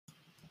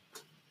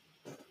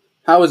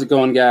How is it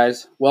going,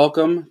 guys?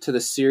 Welcome to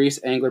the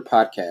Serious Angler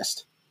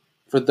Podcast.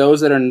 For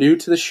those that are new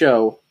to the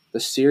show,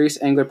 the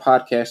Serious Angler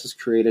Podcast is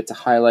created to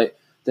highlight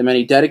the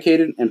many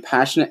dedicated and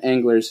passionate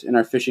anglers in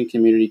our fishing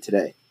community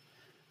today,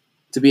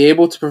 to be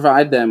able to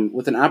provide them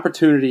with an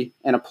opportunity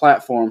and a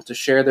platform to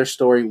share their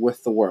story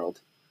with the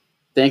world.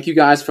 Thank you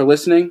guys for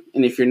listening,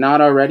 and if you're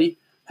not already,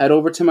 head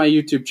over to my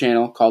YouTube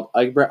channel called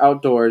Egbert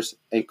Outdoors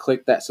and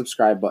click that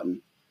subscribe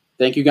button.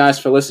 Thank you guys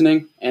for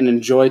listening, and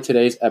enjoy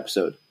today's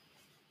episode.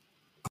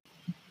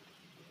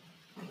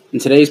 In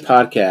today's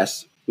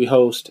podcast, we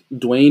host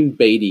Dwayne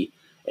Beatty,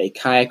 a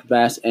kayak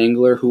bass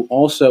angler who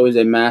also is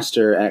a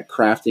master at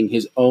crafting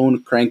his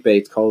own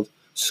crankbaits called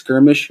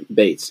Skirmish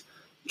Baits.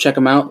 Check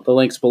them out, the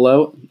link's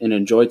below, and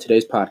enjoy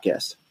today's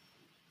podcast.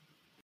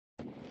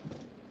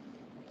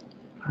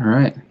 All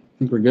right, I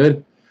think we're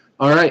good.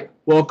 All right,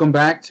 welcome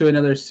back to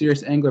another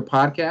Serious Angler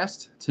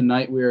Podcast.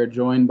 Tonight we are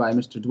joined by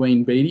Mr.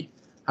 Dwayne Beatty.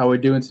 How are we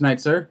doing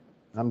tonight, sir?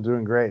 I'm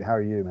doing great. How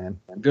are you, man?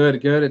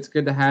 Good. It's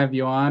good to have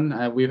you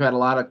on. We've had a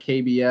lot of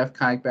KBF,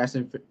 kayak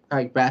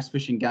bass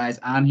fishing guys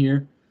on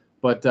here,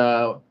 but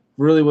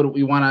really, what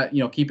we want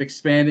to keep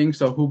expanding.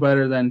 So who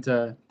better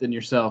than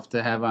yourself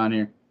to have on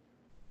here?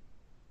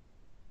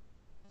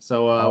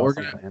 So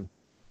Awesome,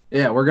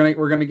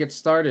 we're gonna get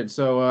started.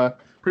 So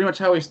pretty much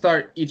how we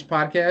start each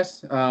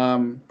podcast.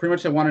 Pretty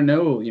much I want to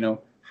know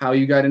how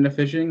you got into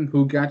fishing,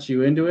 who got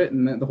you into it,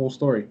 and the whole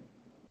story.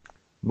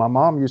 My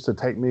mom used to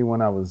take me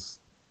when I was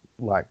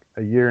like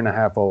a year and a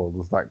half old. It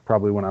was like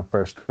probably when I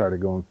first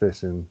started going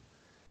fishing.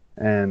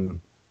 And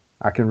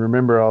I can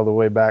remember all the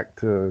way back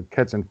to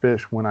catching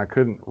fish when I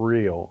couldn't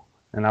reel.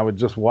 And I would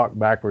just walk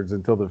backwards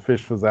until the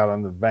fish was out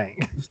on the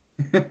bank.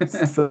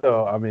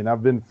 So, I mean,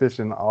 I've been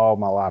fishing all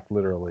my life,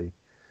 literally.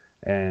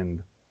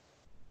 And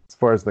as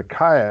far as the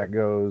kayak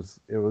goes,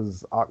 it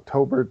was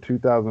October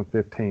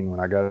 2015 when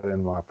I got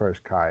in my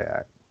first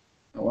kayak.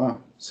 Oh,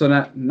 wow. So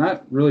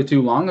not really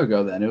too long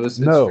ago then. It's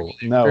fairly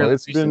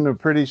recent. Been a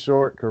pretty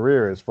short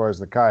career as far as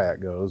the kayak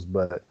goes,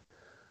 but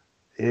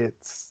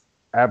it's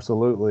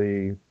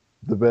absolutely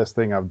the best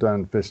thing I've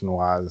done fishing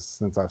wise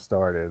since I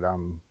started.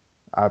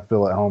 I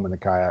feel at home in the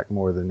kayak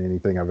more than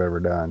anything I've ever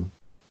done.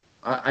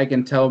 I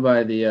can tell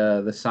by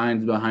the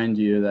signs behind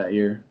you that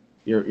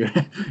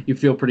you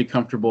feel pretty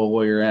comfortable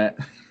where you're at.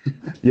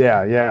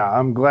 Yeah.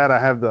 I'm glad I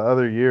have the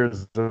other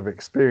years of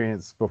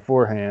experience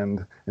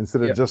beforehand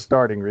instead of just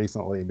starting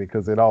recently,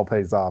 because it all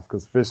pays off,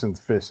 because fishing's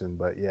fishing.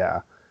 But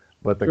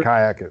the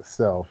kayak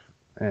itself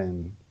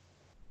and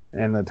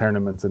the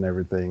tournaments and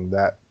everything,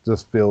 that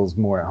just feels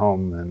more at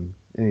home than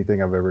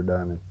anything I've ever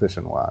done in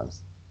fishing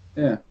wise.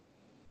 Yeah,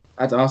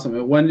 that's awesome.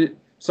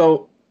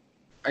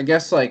 I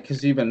guess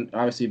because you've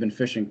been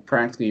fishing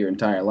practically your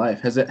entire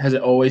life. Has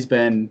it always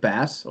been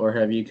bass, or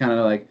have you kind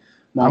of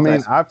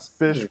I've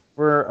fished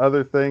for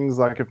other things,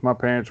 like if my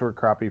parents were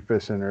crappie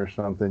fishing or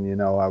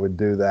something, I would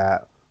do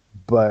that.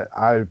 But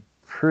I've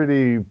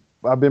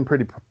been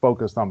pretty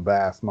focused on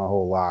bass my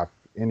whole life.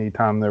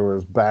 Anytime there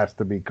was bass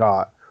to be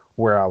caught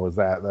where I was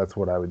at, that's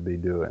what I would be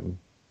doing.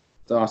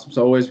 That's awesome.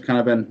 So always kind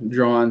of been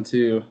drawn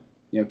to,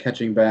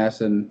 catching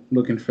bass and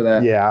looking for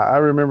that. Yeah, I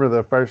remember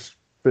the first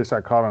fish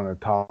I caught on a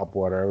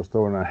topwater. I was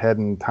throwing a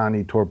Heddon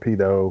tiny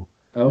torpedo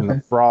in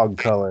the frog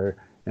color.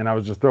 And I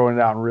was just throwing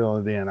it out and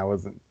reeling it in. I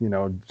wasn't,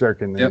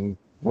 jerking and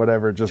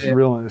whatever, just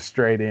reeling it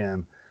straight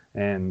in.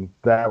 And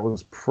that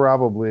was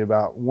probably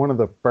about one of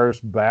the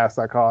first bass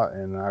I caught,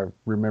 and I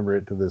remember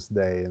it to this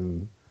day.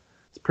 And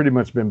it's pretty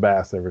much been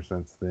bass ever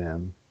since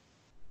then.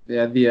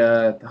 Yeah,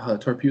 the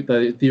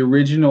torpedo, the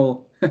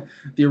original,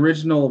 the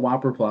original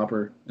whopper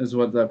plopper is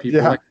what the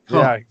people like to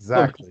call. Yeah,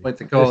 exactly. Like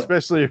to call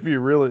Especially if you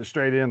reel it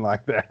straight in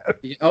like that.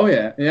 Oh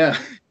yeah.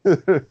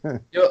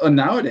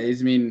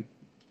 Nowadays,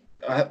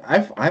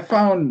 I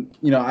found,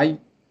 I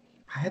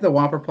had the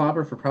whopper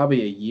plopper for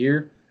probably a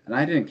year, and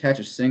I didn't catch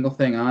a single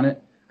thing on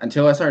it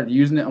until I started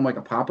using it on like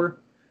a popper,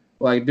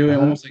 like doing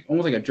almost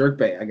like a jerk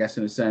bait, I guess,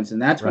 in a sense.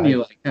 And that's when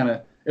you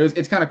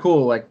it's kind of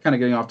cool, like kind of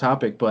getting off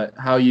topic, but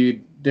how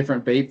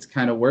different baits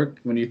kind of work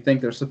when you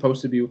think they're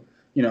supposed to be,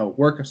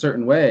 work a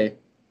certain way,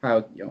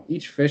 how,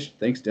 each fish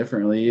thinks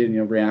differently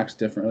and, reacts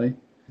differently.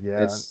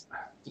 Yeah.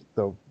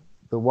 The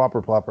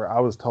whopper plopper, I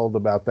was told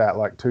about that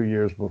like 2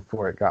 years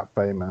before it got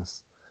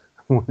famous.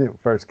 When it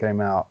first came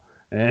out,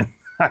 and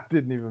I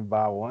didn't even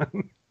buy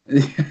one.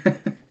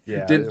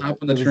 Yeah, didn't hop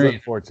on the train. It was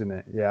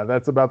unfortunate. Yeah,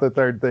 that's about the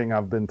third thing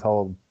I've been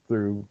told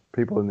through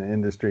people in the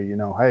industry.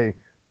 Hey,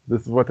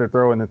 this is what they're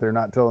throwing that they're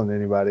not telling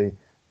anybody.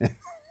 I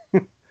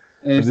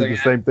did the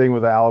same thing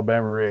with the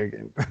Alabama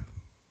rig. It's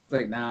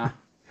like, nah.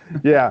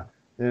 Yeah,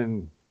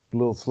 and a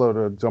little slow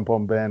to jump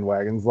on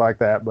bandwagons like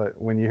that.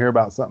 But when you hear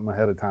about something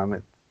ahead of time,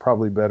 it's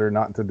probably better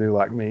not to do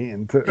like me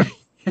and to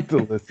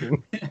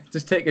listen.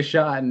 Just take a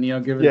shot and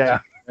give it a try,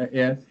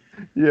 right?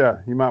 Yeah,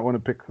 you might want to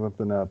pick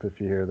something up if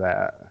you hear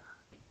that.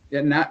 Yeah,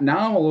 now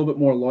I'm a little bit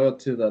more loyal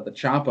to the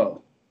Chapo.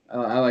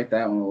 I like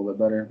that one a little bit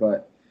better,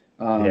 but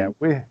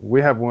we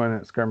have one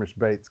at Skirmish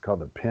Baits called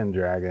the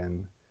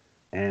Pendragon,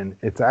 and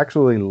it's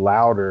actually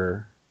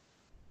louder.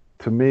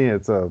 To me,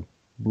 it's a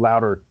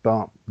louder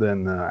thump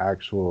than the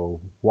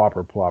actual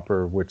whopper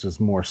plopper, which is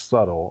more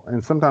subtle.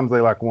 And sometimes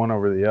they like one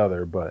over the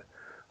other, but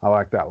I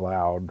like that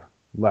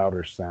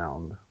louder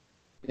sound.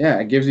 Yeah,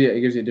 it gives you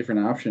a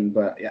different option.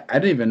 But yeah, I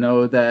didn't even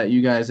know that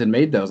you guys had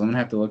made those. I'm gonna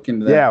have to look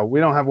into that. Yeah, we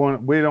don't have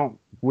one.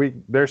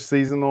 They're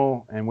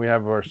seasonal, and we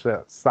have our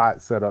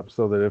site set up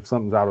so that if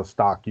something's out of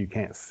stock, you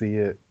can't see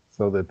it,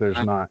 so that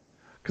there's not,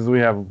 because we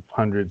have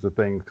hundreds of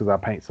things, because I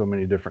paint so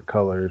many different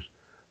colors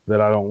that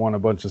I don't want a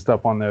bunch of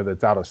stuff on there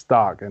that's out of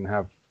stock and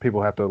have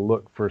people have to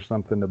look for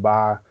something to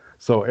buy.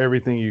 So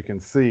everything you can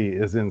see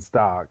is in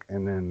stock,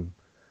 and then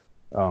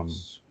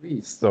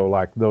Sweet. so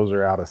like those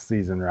are out of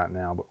season right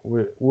now, but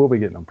we'll be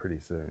getting them pretty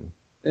soon.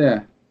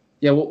 Yeah.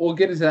 Yeah, we'll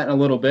get into that in a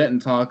little bit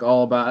and talk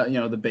all about,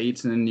 the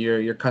baits and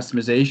your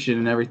customization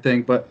and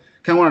everything, but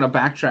kind of wanted to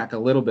backtrack a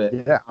little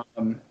bit. Yeah.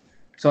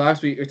 So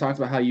obviously we talked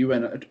about how you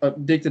went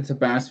addicted to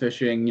bass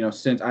fishing,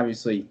 since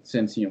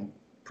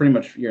pretty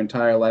much your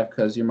entire life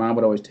because your mom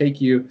would always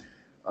take you.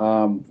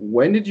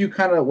 When did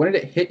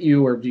it hit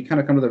you, or did you kind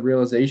of come to the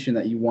realization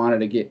that you wanted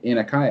to get in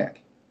a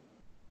kayak?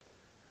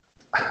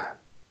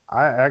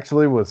 I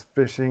actually was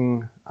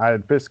fishing. I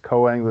had fished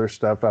co-angler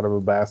stuff out of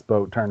a bass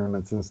boat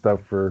tournaments and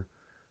stuff for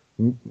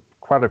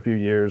quite a few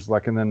years.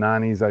 Like in the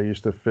 90s, I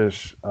used to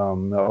fish the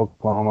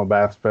Oklahoma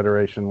Bass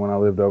Federation when I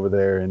lived over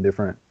there in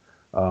different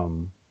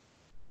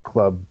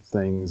club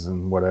things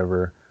and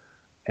whatever.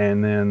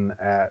 And then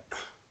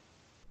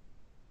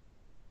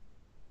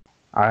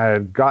I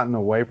had gotten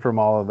away from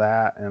all of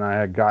that, and I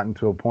had gotten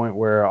to a point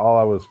where all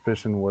I was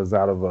fishing was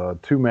out of a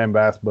two-man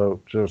bass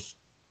boat, just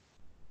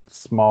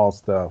small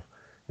stuff.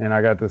 And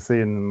I got to see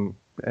and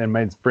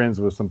made friends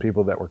with some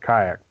people that were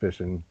kayak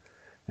fishing.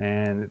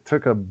 And it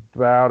took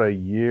about a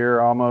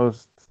year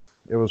almost.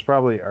 It was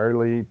probably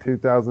early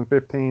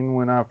 2015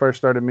 when I first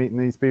started meeting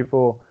these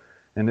people.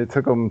 And it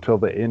took them until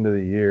the end of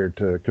the year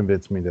to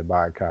convince me to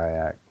buy a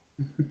kayak.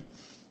 And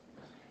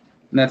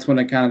that's when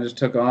it kind of just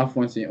took off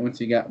once you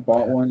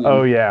bought one.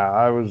 Oh yeah,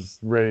 I was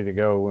ready to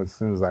go as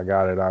soon as I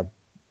got it.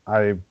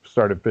 I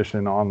started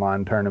fishing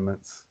online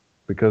tournaments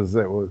because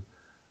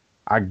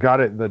I got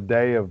it the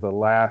day of the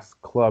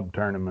last club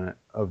tournament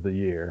of the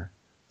year,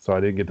 so I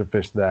didn't get to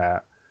fish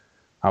that.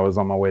 I was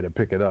on my way to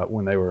pick it up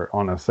when they were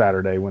on a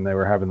Saturday when they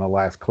were having the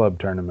last club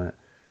tournament,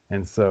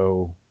 and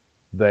so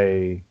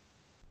that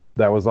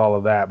was all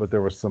of that. But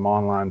there was some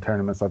online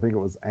tournaments. I think it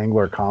was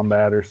Angler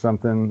Combat or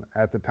something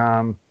at the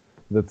time.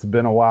 That's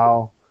been a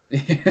while,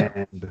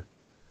 and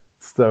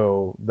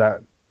so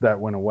that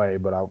went away.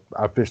 But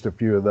I fished a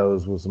few of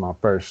those. Was my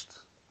first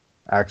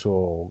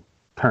actual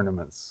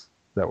tournaments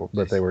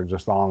but they were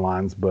just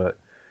onlines. But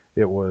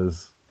it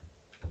was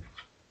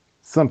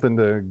something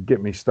to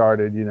get me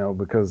started,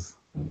 because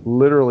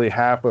literally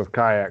half of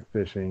kayak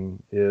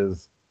fishing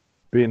is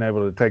being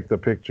able to take the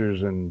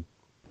pictures and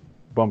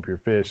bump your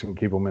fish and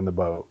keep them in the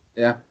boat.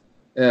 Yeah,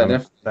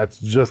 definitely. That's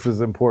just as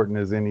important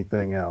as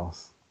anything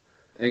else.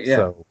 Yeah,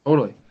 so,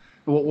 totally.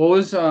 What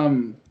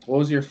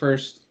was your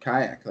first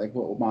kayak? Like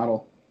what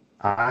model?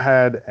 I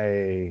had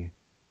a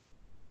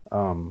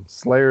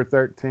Slayer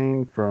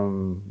 13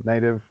 from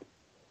Native.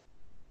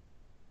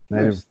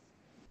 Nice.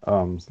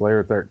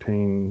 Slayer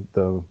 13.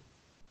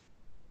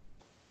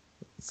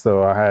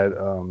 So I had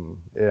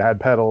it had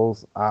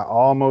pedals. I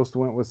almost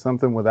went with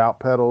something without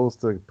pedals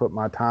to put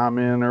my time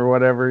in or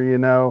whatever,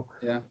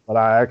 Yeah. But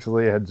I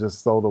actually had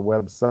just sold a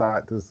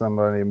website to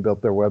somebody and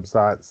built their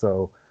website,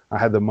 so I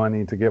had the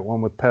money to get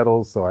one with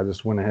pedals, so I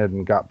just went ahead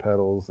and got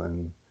pedals,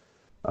 and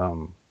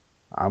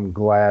I'm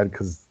glad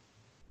because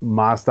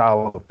my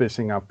style of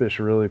fishing, I fish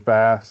really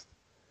fast,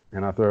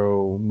 and I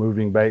throw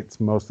moving baits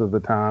most of the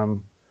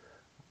time.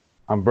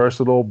 I'm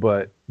versatile,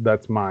 but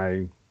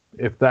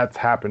if that's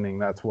happening,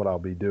 that's what I'll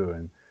be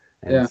doing.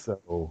 And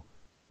so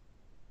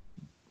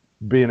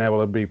being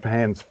able to be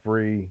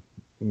hands-free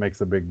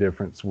makes a big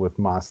difference with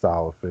my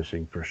style of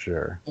fishing for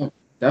sure. Oh,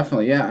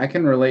 definitely. Yeah, I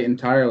can relate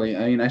entirely.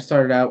 I mean, I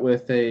started out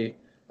with a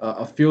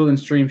Field and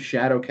Stream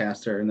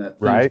Shadowcaster, and that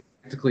thing's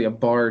practically a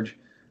barge.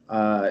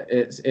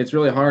 It's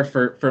really hard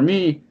for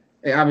me.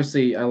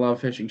 Obviously, I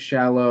love fishing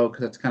shallow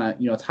because it's kind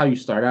of, it's how you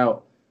start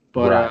out.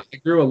 But I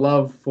grew a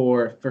love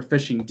for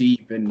fishing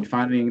deep and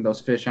finding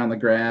those fish on the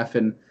graph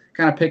and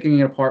kind of picking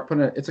it apart.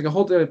 It's like a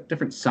whole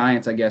different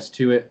science, I guess,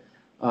 to it.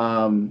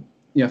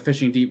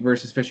 Fishing deep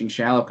versus fishing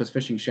shallow, because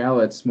fishing shallow,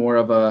 it's more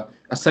of a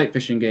sight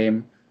fishing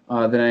game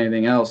than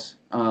anything else.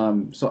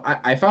 So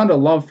I found a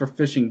love for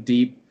fishing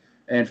deep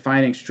and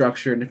finding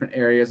structure in different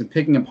areas and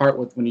picking apart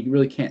when you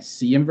really can't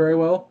see them very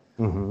well.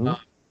 Mm-hmm.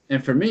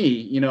 And for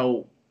me,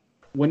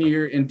 when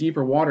you're in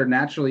deeper water,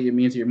 naturally it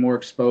means you're more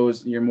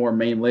exposed, you're more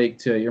main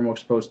lake you're more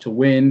exposed to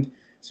wind,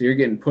 so you're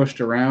getting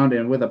pushed around.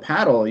 And with a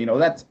paddle,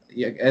 that's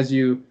as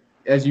you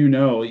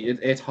know,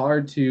 it's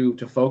hard to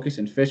focus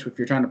and fish if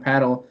you're trying to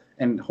paddle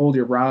and hold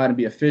your rod and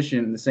be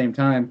efficient at the same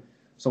time.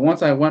 So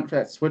once I went for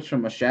that switch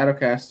from a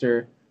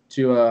Shadowcaster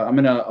to I'm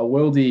in a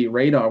Wilde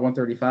Radar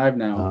 135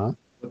 now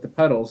with the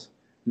pedals.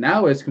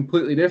 Now it's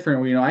completely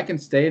different. I can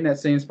stay in that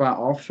same spot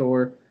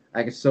offshore.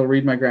 I can still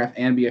read my graph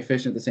and be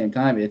efficient at the same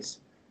time. It's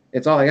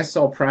it's all, I guess it's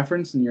all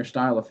preference and your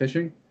style of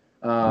fishing.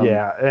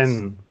 Yeah,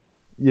 and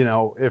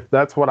if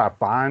that's what I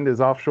find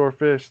is offshore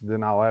fish,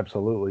 then I'll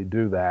absolutely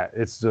do that.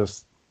 It's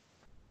just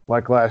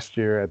like last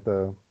year at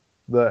the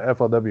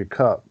FLW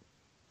Cup,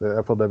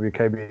 the FLW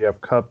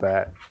KBF Cup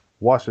at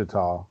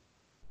Ouachita.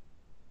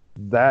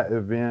 That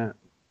event,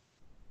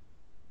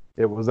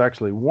 it was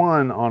actually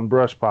won on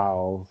brush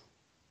piles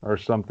or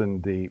something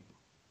deep,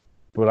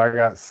 but I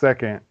got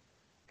second,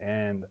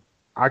 and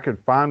I could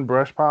find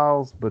brush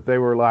piles, but they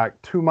were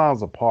like 2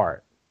 miles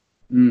apart.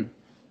 Mm.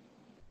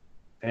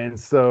 And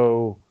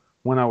so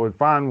when I would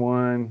find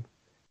one,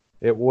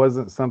 it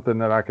wasn't something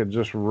that I could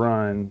just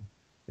run.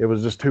 It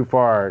was just too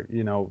far.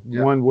 Yeah.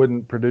 One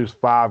wouldn't produce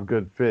 5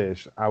 good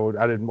fish.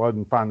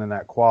 Wasn't finding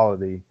that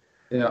quality.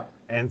 Yeah.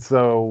 And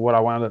so what I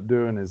wound up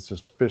doing is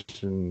just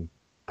fishing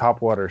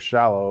topwater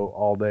shallow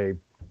all day,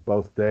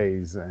 both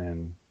days,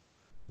 and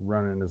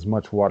running as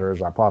much water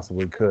as I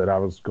possibly could. I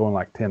was going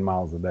like 10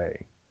 miles a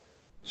day.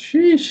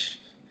 Sheesh.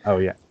 Oh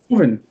yeah.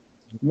 Moving.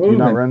 Do you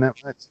not run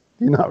that much?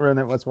 Do you not run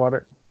that much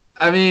water?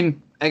 I mean,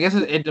 I guess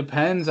it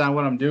depends on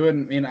what I'm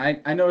doing. I mean,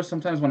 I know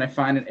sometimes when I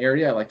find an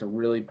area, I like to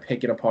really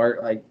pick it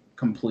apart, like,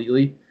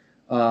 completely.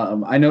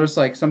 I notice,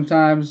 like,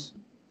 sometimes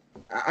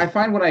I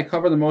find when I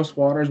cover the most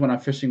waters when I'm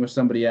fishing with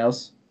somebody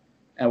else,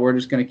 and we're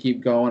just gonna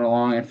keep going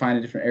along and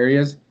finding different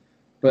areas.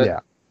 But Yeah.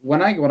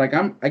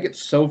 I get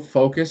so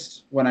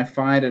focused when I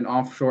find an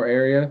offshore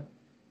area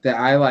that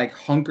I like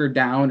hunker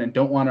down and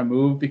don't want to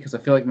move because I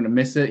feel like I'm gonna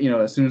miss it.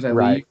 As soon as I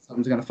Right. leave,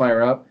 something's gonna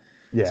fire up.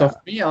 Yeah. So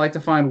for me, I like to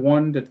find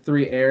 1 to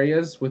 3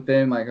 areas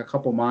within like a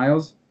couple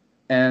miles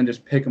and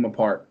just pick them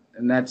apart.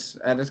 And that's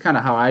kind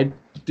of how I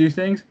do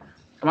things.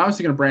 I'm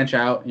obviously going to branch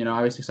out,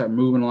 obviously start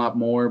moving a lot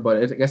more. But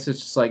I guess it's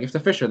just like if the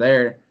fish are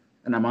there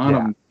and I'm on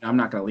them, I'm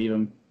not going to leave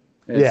them.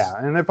 Yeah,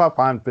 and if I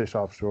find fish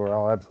offshore,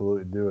 I'll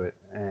absolutely do it.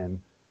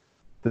 And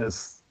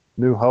this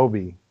new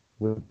Hobie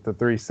with the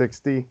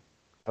 360,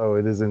 oh,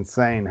 it is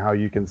insane how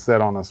you can set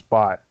on a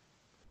spot,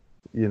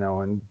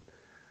 and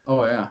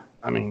oh yeah,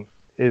 I mean,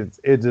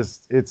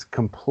 it's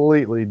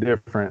completely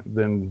different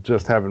than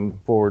just having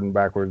forward and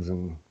backwards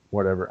and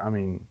whatever. I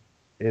mean,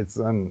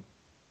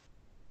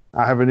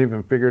 I haven't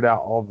even figured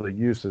out all the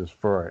uses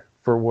for it,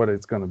 for what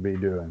it's going to be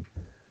doing.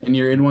 And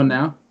you're in one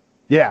now?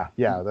 Yeah,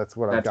 that's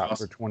what I've got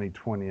awesome. for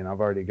 2020, and I've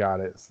already got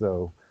it.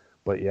 So,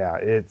 but yeah,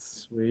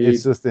 it's Sweet.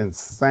 just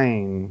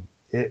insane.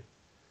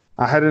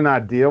 I had an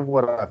idea of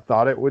what I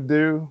thought it would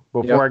do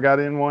before I got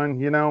in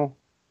one,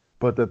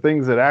 but the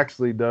things it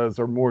actually does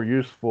are more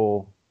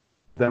useful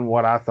than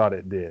what I thought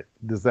it did.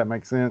 Does that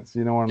make sense?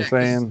 You know what I'm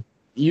saying?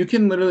 You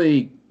can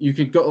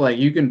go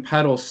you can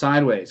pedal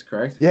sideways,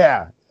 correct?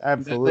 Yeah,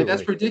 absolutely.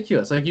 That's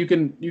ridiculous. Like you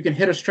can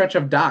hit a stretch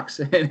of docks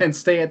and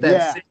stay at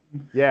that.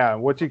 Yeah,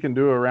 what you can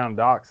do around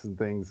docks and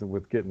things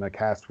with getting a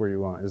cast where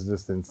you want is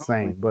just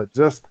insane. But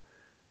just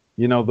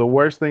the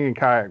worst thing in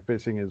kayak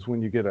fishing is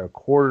when you get a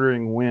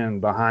quartering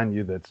wind behind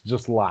you that's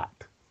just light,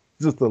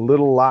 just a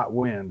little light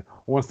wind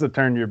wants to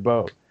turn your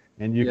boat,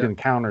 and you can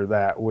counter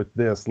that with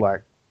this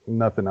like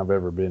nothing I've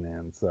ever been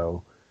in.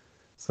 So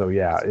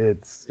yeah,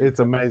 it's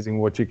amazing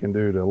what you can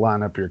do to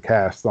line up your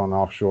cast on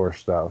offshore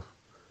stuff.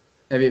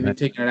 Have you been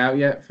taking it out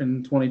yet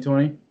from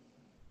 2020?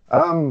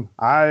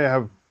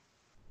 I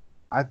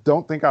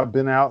don't think I've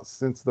been out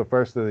since the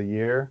first of the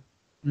year,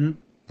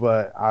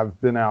 but I've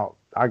been out.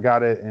 I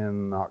got it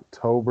in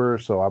October,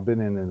 so I've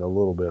been in it a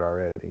little bit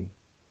already.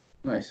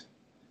 Nice.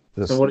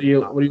 So what are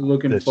you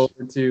looking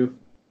forward to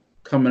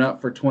coming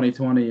up for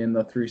 2020 in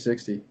the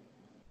 360?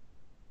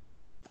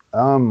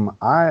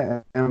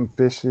 I am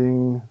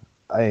fishing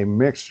a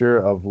mixture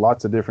of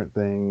lots of different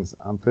things.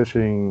 I'm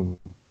fishing.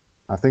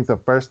 I think the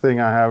first thing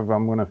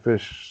I'm going to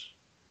fish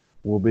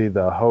will be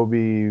the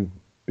Hobie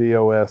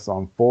BOS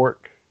on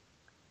fork.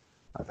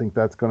 I think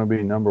that's going to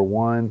be number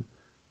 1.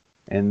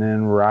 And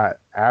then right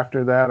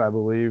after that, I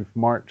believe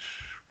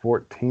March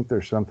 14th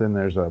or something,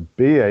 there's a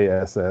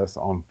BASS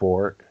on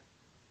fork.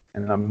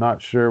 And I'm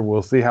not sure.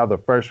 We'll see how the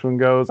first one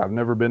goes. I've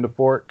never been to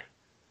fork.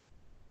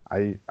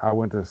 I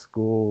went to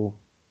school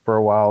for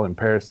a while in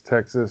Paris,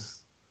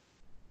 Texas,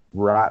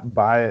 right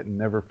by it, and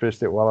never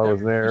fished it while I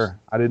was there.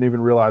 I didn't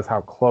even realize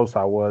how close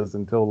I was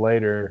until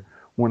later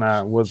when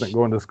I wasn't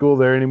going to school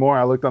there anymore.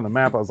 I looked on the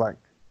map. I was like,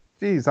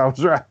 geez, I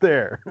was right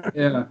there.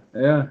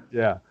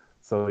 Yeah.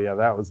 So yeah,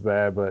 that was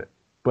bad.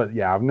 But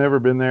yeah, I've never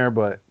been there,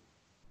 but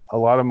a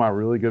lot of my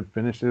really good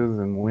finishes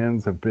and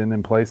wins have been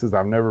in places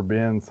I've never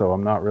been, so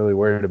I'm not really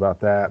worried about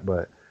that,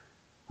 but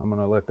I'm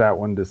going to let that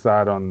one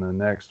decide on the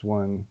next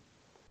one.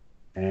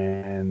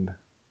 And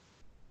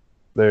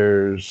they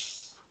redesignated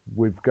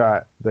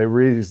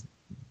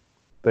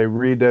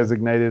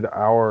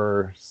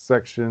our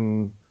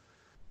section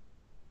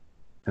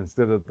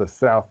instead of the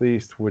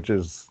southeast, which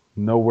is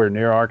nowhere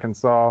near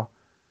Arkansas.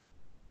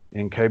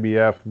 In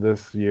KBF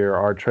this year,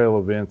 our trail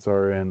events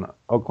are in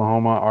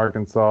Oklahoma,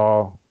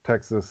 Arkansas,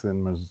 Texas,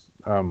 and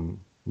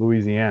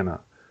Louisiana.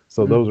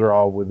 So those are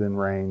all within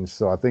range.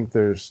 So I think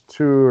there's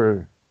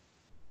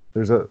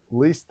at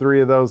least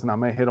 3 of those, and I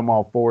may hit them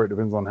all 4. It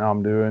depends on how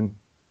I'm doing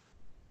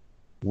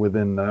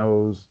within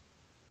those.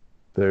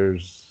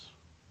 There's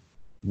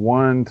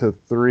 1 to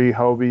 3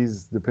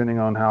 Hobies, depending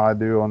on how I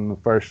do on the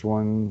first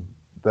one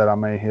that I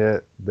may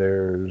hit.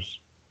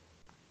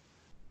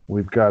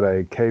 We've got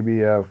a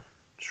KBF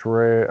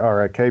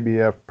or a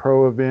KBF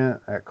Pro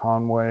event at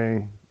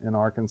Conway in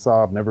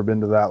Arkansas. I've never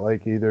been to that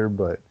lake either,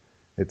 but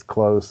it's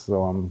close,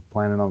 so I'm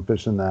planning on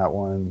fishing that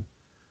one.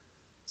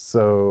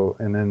 So,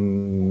 and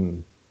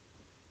then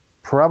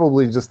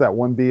probably just that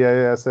one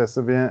BASS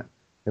event.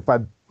 If I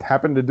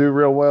happen to do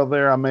real well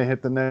there, I may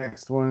hit the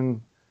next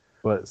one,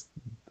 but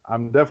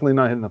I'm definitely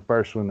not hitting the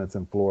first one that's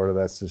in Florida.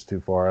 That's just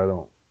too far. I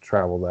don't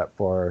travel that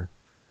far.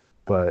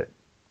 But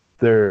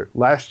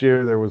last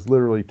year there was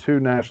literally 2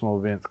 national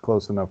events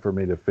close enough for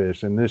me to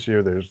fish, and this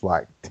year there's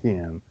like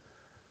 10.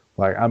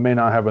 Like, I may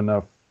not have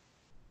enough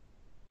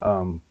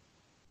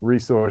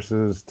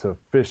resources to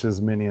fish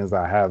as many as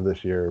I have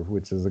this year,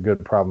 which is a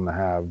good problem to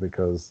have,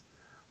 because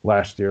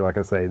last year, like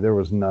I say, there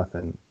was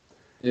nothing.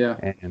 Yeah.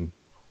 And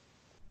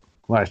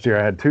last year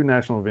I had 2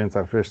 national events.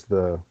 I fished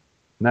the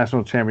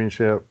national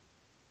championship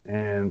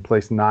and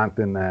placed 9th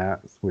in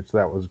that, which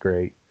that was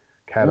great.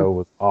 Caddo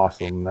was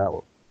awesome.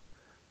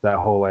 That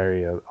whole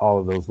area, all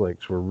of those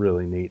lakes were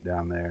really neat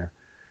down there.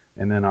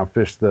 And then I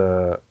fished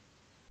the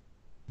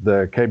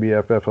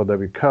KBF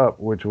FLW Cup,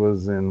 which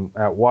was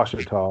at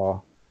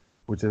Ouachita,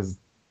 which is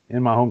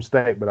in my home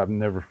state, but I've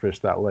never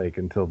fished that lake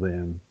until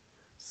then.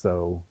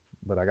 So,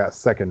 but I got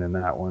 2nd in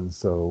that one.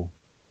 So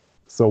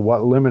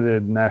what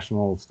limited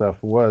national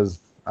stuff was,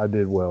 I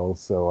did well.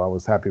 So I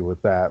was happy with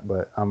that.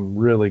 But I'm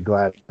really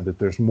glad that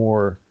there's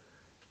more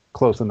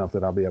close enough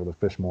that I'll be able to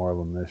fish more of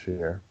them this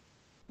year.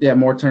 Yeah,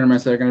 more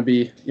tournaments that are going to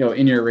be,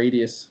 in your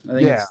radius. I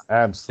think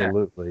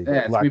absolutely.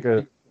 Yeah, like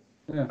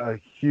a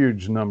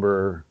huge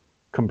number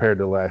compared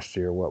to last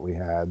year, what we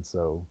had.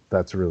 So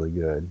that's really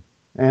good.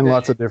 And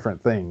lots of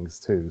different things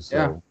too.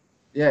 So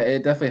yeah,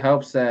 it definitely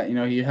helps that,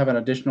 you have an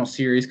additional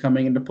series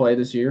coming into play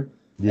this year.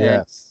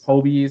 Yes.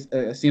 And Hobie's,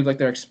 it seems like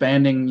they're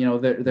expanding,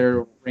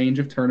 their range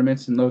of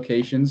tournaments and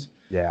locations.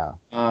 Yeah.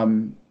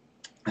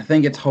 I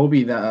think it's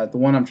Hobie, the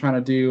one I'm trying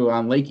to do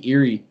on Lake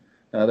Erie.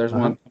 There's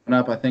one coming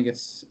up. I think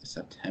it's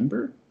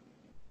September,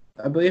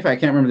 I believe. I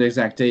can't remember the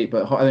exact date,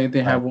 but I think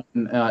they have one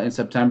in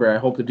September. I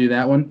hope to do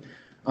that one.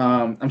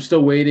 I'm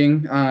still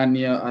waiting on.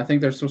 I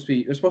think there's supposed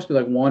to be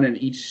like one in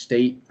each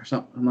state or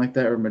something like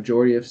that, or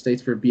majority of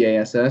states for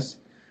BASS.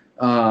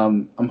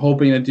 I'm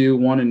hoping to do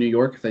one in New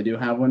York if they do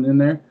have one in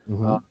there.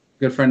 A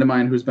good friend of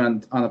mine who's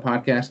been on the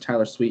podcast,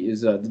 Tyler Sweet,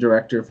 is the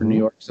director for New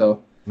York.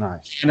 So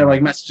nice.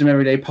 Like message him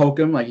every day, poke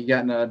him, like, you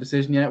gotten a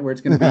decision yet where it's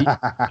going to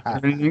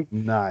be?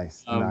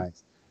 Nice.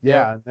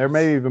 Yeah, there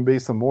may even be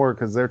some more,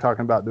 because they're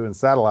talking about doing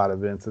satellite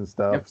events and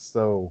stuff. Yep.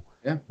 So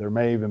there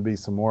may even be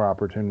some more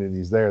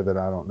opportunities there that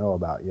I don't know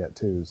about yet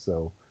too.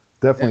 So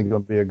definitely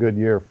going to be a good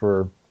year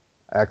for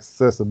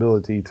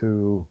accessibility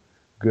to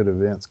good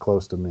events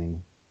close to me.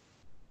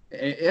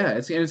 Yeah,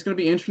 it's going to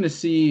be interesting to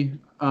see,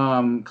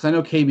 because I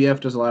know KBF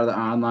does a lot of the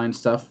online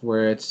stuff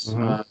where it's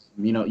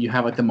you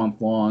have like the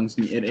month longs,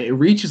 and it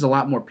reaches a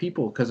lot more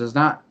people, because there's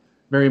not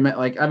very many,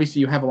 like,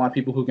 obviously you have a lot of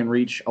people who can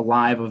reach a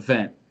live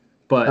event,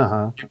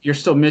 but you're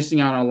still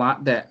missing out on a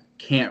lot that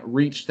can't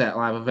reach that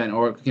live event.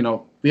 Or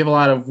we have a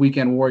lot of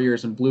weekend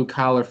warriors and blue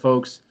collar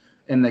folks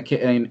in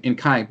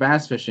kayak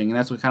bass fishing, and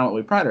that's kind of what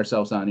we pride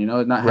ourselves on,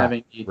 not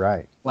having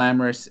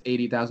glamorous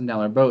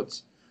 $80,000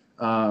 boats.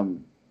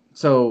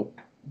 So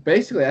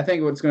basically, I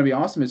think what's going to be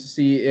awesome is to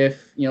see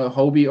if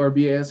Hobie or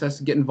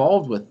BASS get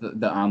involved with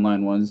the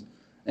online ones,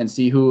 and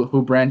see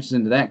who branches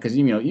into that. Because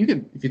you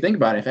could, if you think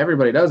about it, if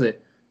everybody does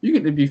it, you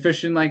could be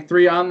fishing like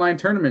 3 online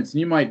tournaments,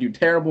 and you might do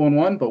terrible in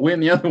one but win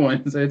the other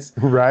one. So it's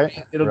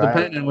it'll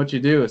depend on what you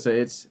do. So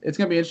it's going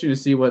to be interesting to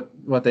see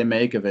what they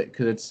make of it,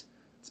 because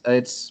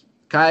it's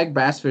kayak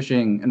bass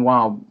fishing, and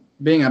while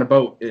being on a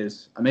boat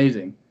is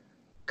amazing,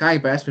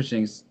 kayak bass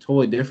fishing is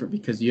totally different,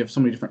 because you have so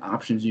many different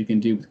options you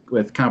can do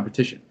with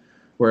competition.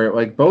 Where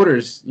like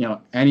boaters,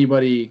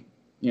 anybody,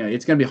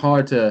 it's going to be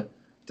hard to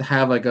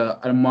have like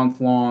a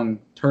month-long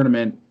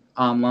tournament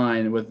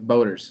online with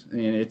boaters. I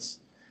mean, it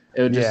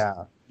would just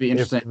be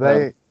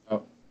interesting.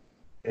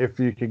 If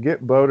you could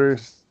get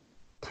boaters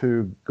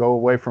to go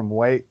away from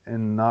weight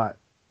and not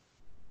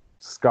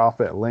scoff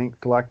at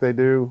length like they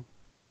do,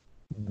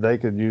 they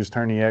could use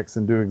Tourney X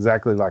and do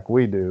exactly like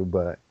we do.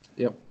 But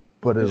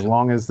as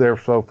long as they're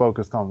so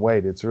focused on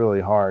weight, it's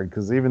really hard,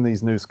 because even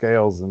these new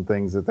scales and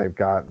things that they've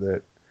got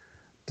that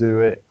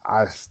do it,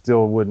 I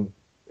still wouldn't.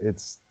 It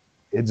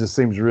just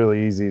seems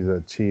really easy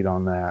to cheat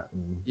on that.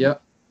 And,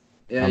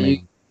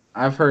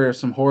 I've heard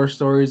some horror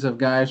stories of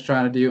guys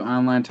trying to do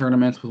online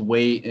tournaments with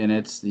weight, and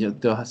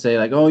they'll say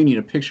like, "Oh, you need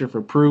a picture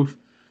for proof,"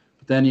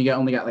 but then you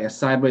only got like a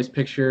sideways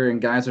picture,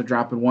 and guys are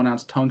dropping 1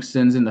 ounce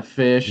tungstens in the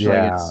fish.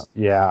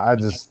 I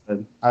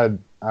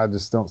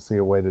just don't see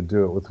a way to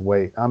do it with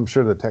weight. I'm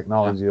sure the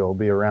technology will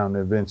be around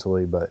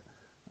eventually, but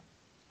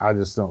I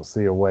just don't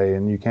see a way,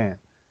 and you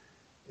can't.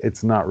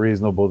 It's not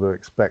reasonable to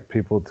expect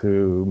people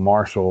to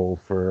marshal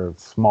for a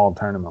small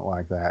tournament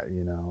like that,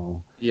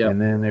 Yeah. And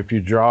then if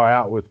you draw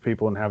out with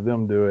people and have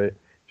them do it,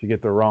 if you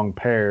get the wrong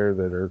pair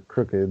that are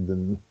crooked,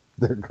 then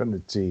they're going to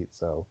cheat.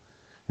 So,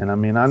 And I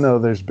mean, I know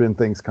there's been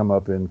things come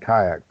up in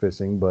kayak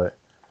fishing, but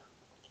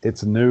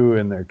it's new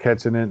and they're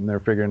catching it and they're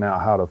figuring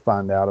out how to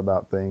find out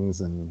about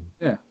things. And,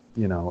 Yeah.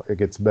 it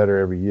gets better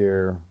every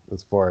year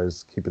as far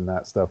as keeping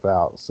that stuff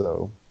out.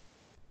 So,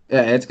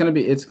 Yeah, it's gonna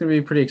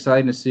be pretty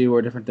exciting to see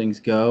where different things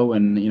go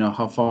and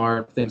how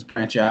far things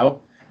branch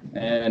out.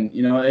 And I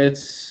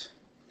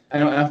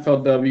know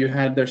FLW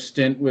had their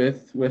stint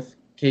with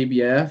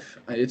KBF.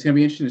 It's gonna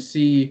be interesting to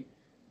see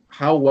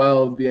how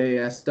well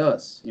BAS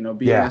does. yeah,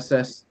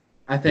 BASS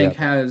I yeah, think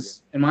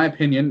has, in my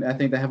opinion, I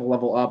think they have a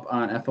level up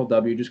on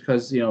FLW just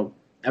because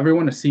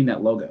everyone has seen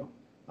that logo.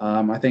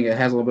 I think it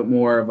has a little bit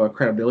more of a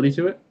credibility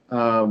to it.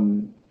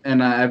 And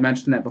I've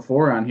mentioned that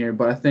before on here,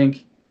 but I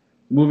think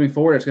moving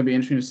forward, it's going to be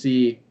interesting to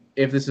see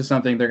if this is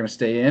something they're going to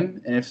stay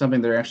in and if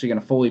something they're actually going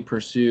to fully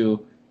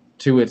pursue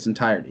to its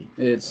entirety.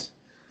 yeah.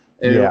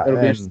 It'll be And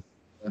interesting.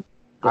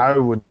 I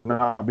would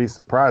not be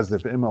surprised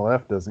if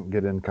MLF doesn't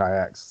get in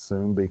kayaks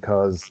soon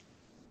because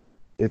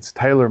it's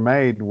tailor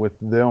made with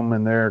them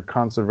and their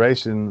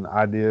conservation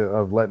idea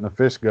of letting the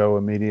fish go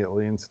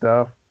immediately and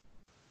stuff.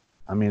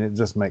 I mean, it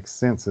just makes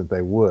sense that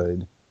they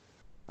would.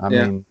 I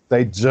Yeah. mean,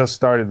 they just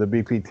started the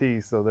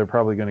BPT, so they're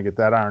probably going to get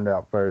that ironed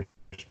out first.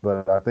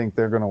 But I think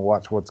they're going to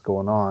watch what's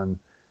going on,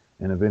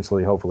 and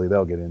eventually, hopefully,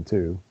 they'll get in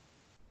too.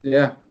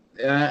 Yeah.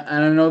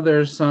 And I know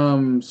there's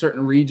some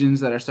certain regions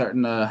that are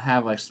starting to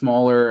have like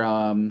smaller,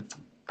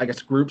 I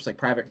guess, groups, like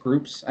private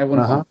groups. I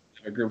wouldn't call them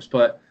private groups,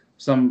 but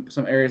some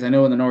areas I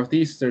know in the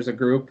Northeast, there's a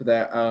group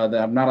that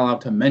I'm not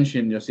allowed to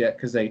mention just yet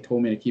because they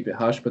told me to keep it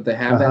hush. But they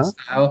have that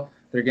style.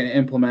 They're going to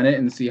implement it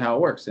and see how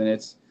it works, and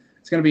it's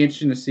going to be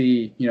interesting to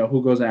see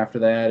who goes after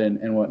that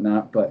and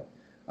whatnot. But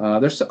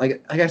there's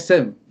like I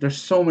said, there's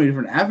so many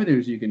different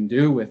avenues you can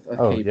do with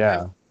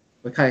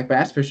with kayak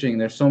bass fishing.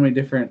 There's so many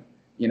different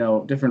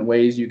different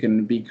ways you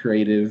can be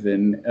creative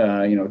and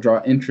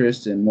draw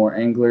interest and more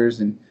anglers.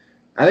 And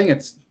I think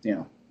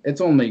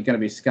it's only going to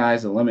be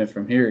sky's the limit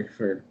from here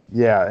for.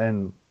 Yeah,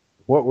 and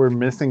what we're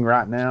missing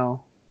right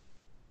now,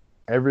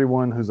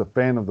 everyone who's a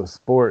fan of the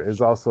sport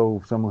is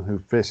also someone who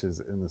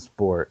fishes in the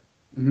sport.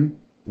 Mm-hmm.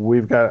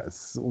 We've got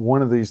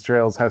one of these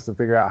trails has to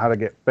figure out how to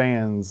get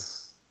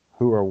fans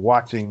who are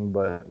watching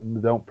but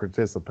don't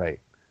participate.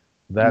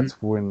 That's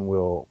when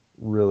we'll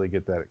really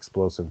get that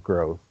explosive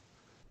growth.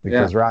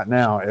 Because right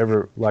now,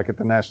 like at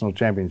the national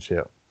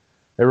championship,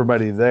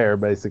 everybody there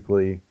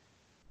basically,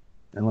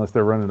 unless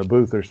they're running a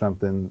booth or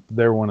something,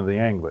 they're one of the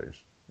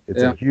anglers.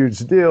 It's a huge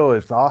deal.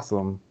 It's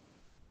awesome,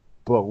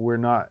 but we're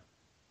not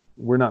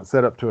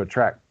set up to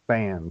attract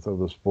fans of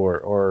the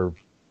sport or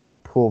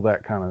pull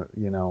that kind of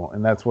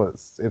and that's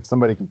if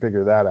somebody can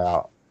figure that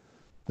out,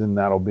 then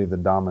that'll be the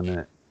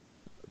dominant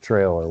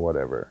trail or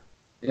whatever.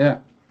 Yeah,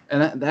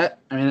 and that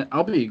I mean,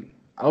 I'll be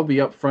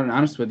upfront and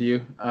honest with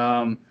you.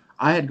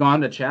 I had gone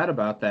to Chad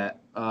about that.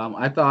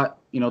 I thought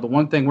the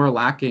one thing we're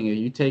lacking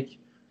is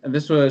and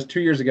this was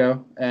 2 years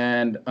ago,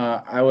 and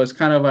I was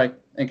kind of like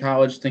in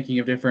college thinking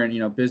of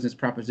different business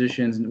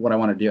propositions and what I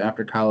want to do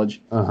after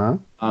college. And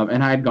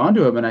I had gone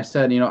to him and I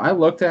said, I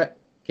looked at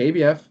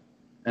KBF,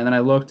 and then I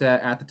looked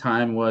at the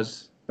time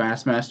was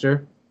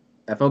Bassmaster,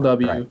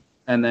 FLW, right.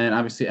 And then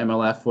obviously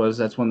MLF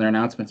that's when their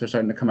announcements are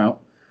starting to come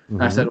out.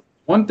 And I said,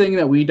 one thing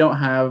that we don't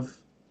have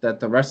that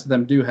the rest of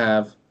them do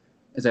have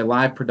is a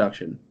live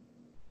production,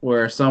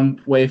 where some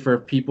way for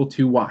people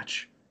to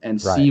watch and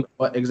see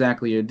what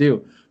exactly you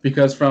do.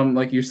 Because from,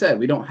 like you said,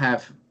 we don't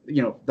have,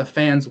 the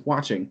fans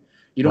watching.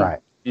 You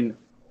don't,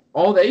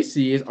 all they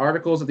see is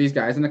articles of these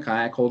guys in a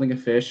kayak holding a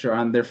fish or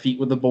on their feet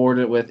with the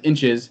board with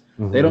inches.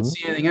 They don't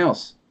see anything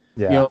else.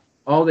 Yeah.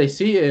 All they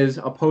see is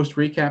a post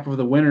recap of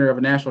the winner of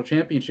a national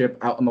championship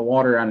out in the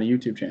water on a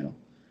YouTube channel.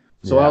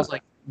 So I was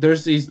like,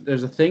 there's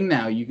a thing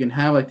now. You can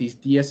have like these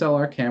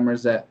DSLR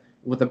cameras that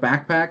with a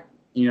backpack,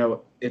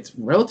 it's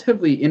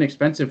relatively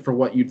inexpensive for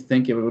what you'd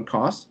think it would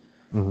cost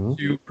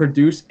to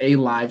produce a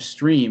live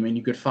stream, and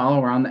you could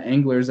follow around the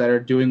anglers that are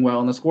doing well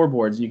on the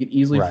scoreboards. You could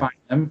easily find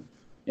them.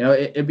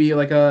 It'd be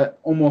like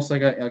almost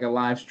like a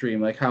live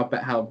stream, like how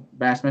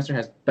Bassmaster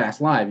has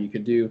Bass Live. You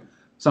could do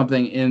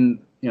something in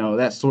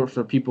that sort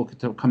for people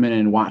to come in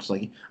and watch.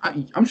 Like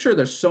I'm sure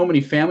there's so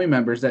many family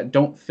members that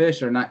don't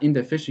fish or not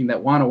into fishing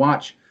that want to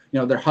watch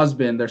their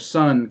husband, their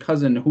son,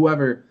 cousin,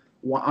 whoever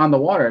on the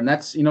water. And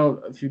that's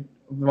if you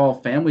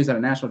involve families at a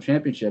national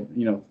championship,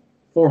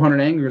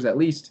 400 anglers at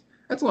least.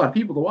 That's a lot of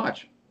people to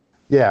watch.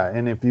 Yeah,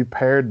 and if you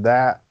paired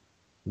that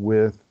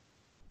with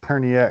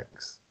Tourney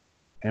X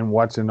and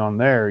watching on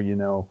there,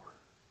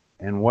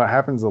 and what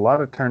happens a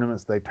lot of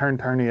tournaments, they turn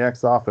Tourney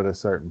X off at a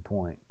certain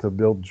point to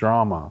build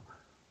drama.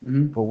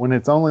 But when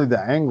it's only the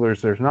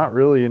anglers, there's not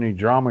really any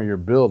drama you're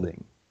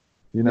building.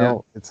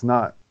 It's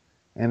not.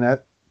 And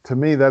that, to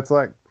me, that's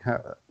like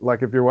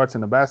if you're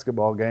watching a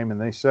basketball game and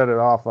they shut it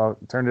off,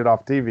 turned it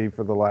off TV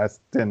for the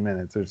last 10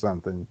 minutes or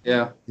something.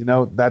 Yeah.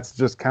 That's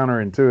just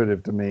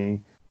counterintuitive to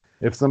me.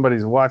 If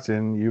somebody's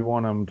watching, you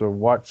want them to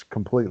watch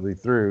completely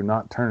through,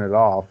 not turn it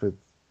off.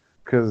 It's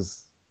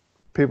because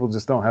people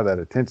just don't have that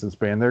attention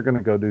span. They're going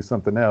to go do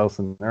something else,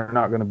 and they're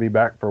not going to be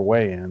back for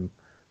weigh-in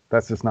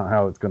That's just not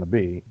how it's going to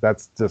be.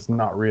 That's just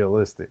not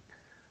realistic.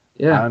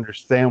 I Yeah.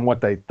 understand what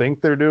they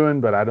think they're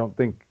doing, but I don't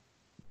think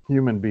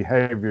human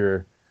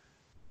behavior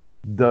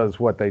does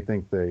what they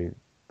think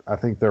I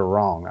think they're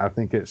wrong. I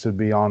think it should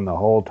be on the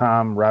whole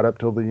time, right up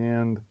till the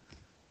end.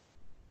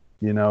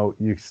 You know,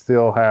 you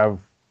still have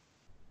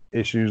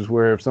issues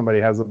where if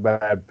somebody has a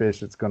bad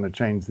fish, it's going to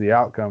change the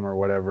outcome or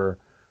whatever.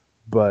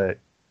 But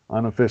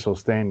unofficial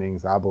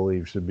standings, I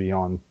believe, should be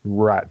on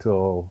right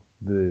till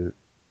the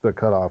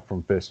cutoff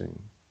from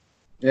fishing.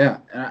 Yeah,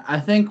 and I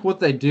think what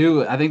they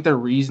do, I think their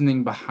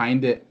reasoning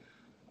behind it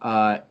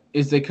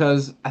is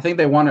because I think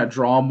they want to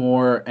draw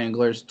more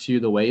anglers to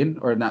the weigh-in,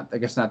 or not. I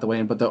guess not the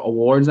weigh-in, but the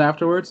awards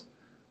afterwards.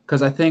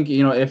 Because I think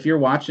if you're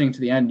watching to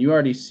the end, you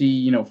already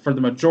see for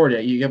the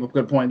majority, you have a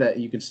good point that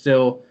you can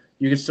still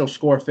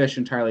score fish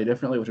entirely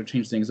differently, which will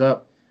change things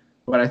up.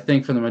 But I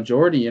think for the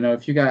majority,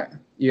 if you got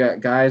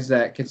guys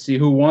that can see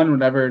who won,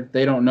 whatever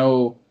they don't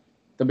know,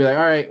 they'll be like,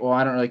 all right, well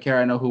I don't really care.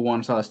 I know who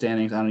won, saw the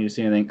standings. I don't need to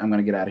see anything. I'm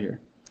gonna get out of here.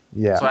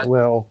 Yeah. So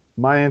Well,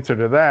 my answer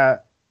to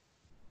that,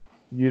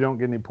 you don't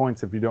get any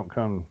points if you don't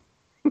come.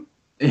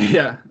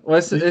 yeah,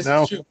 well, this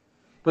No. is true.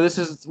 But this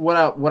is what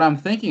I'm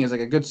thinking is like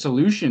a good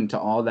solution to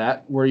all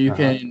that, where you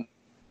can,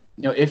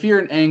 if you're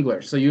an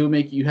angler, so you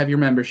have your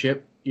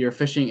membership, you're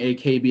fishing a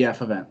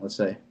KBF event. Let's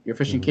say you're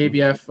fishing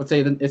KBF. Let's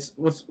say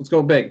let's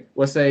go big.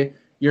 Let's say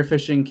you're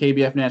fishing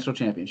KBF National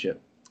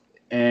Championship,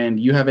 and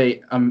you have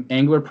a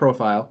angler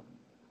profile,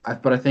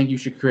 but I think you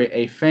should create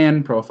a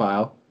fan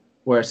profile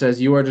where it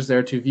says you are just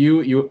there to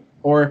view you,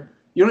 or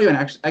you don't even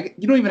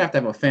have to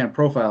have a fan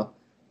profile.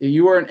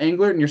 You are an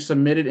angler and you're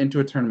submitted into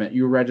a tournament.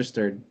 You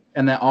registered,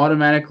 and that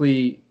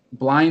automatically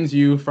blinds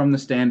you from the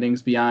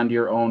standings beyond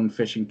your own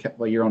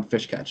your own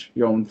fish catch,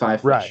 your own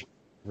 5 fish.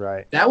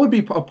 Right. That would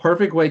be a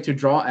perfect way to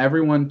draw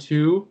everyone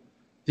to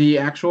the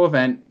actual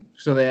event,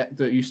 so that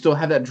you still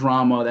have that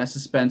drama, that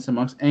suspense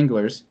amongst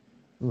anglers,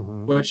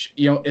 which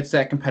it's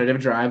that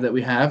competitive drive that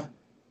we have.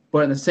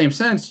 But in the same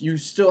sense, you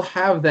still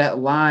have that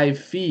live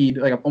feed,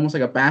 almost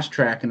like a bass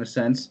track in a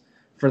sense,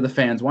 for the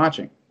fans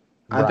watching.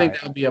 I think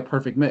that would be a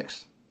perfect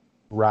mix.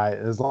 Right.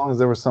 As long as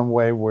there was some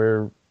way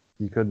where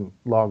you couldn't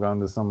log on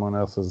to someone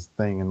else's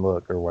thing and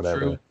look or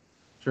whatever.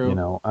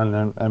 True. And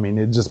then, I mean,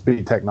 it'd just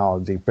be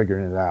technology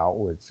figuring it out,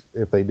 which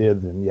if they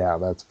did, then yeah,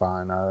 that's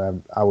fine.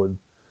 I would.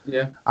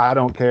 Yeah. I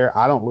don't care.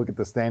 I don't look at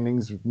the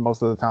standings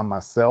most of the time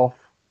myself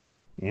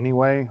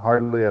anyway,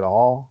 hardly at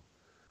all.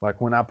 Like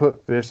when I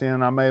put fish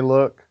in, I may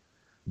look,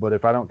 but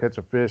if I don't catch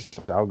a fish,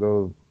 I'll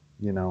go,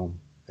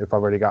 if I've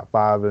already got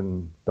 5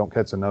 and don't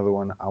catch another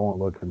one, I won't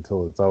look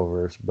until it's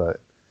over.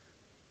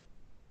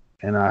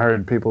 And I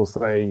heard people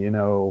say,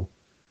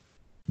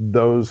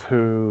 those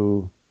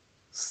who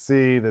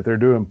see that they're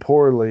doing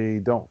poorly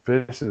don't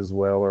fish as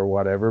well or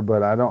whatever,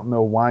 but I don't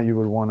know why you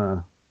would want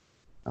to.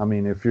 I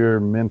mean, if you're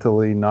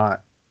mentally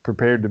not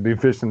prepared to be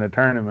fishing a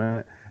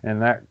tournament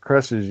and that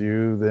crushes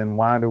you, then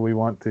why do we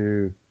want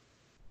to?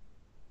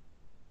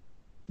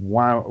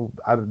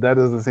 That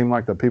doesn't seem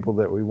like the people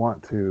that we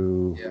want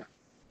to. Yeah.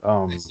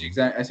 I see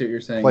what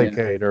you're saying.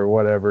 Placate or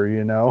whatever,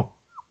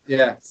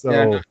 Yeah.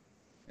 So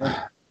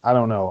I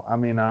don't know. I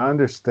mean, I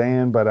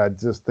understand, but I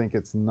just think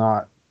it's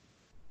not,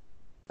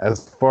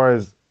 as far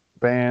as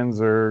fans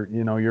or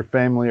your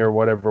family or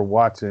whatever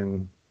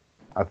watching.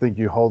 I think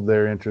you hold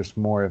their interest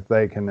more if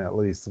they can at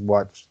least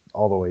watch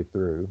all the way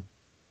through.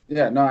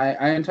 Yeah, no,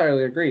 I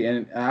entirely agree.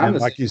 And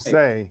like you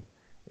say,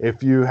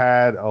 if you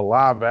had a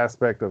live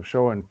aspect of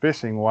showing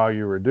fishing while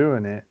you were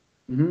doing it,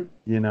 in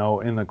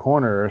the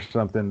corner or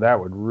something, that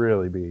would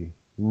really be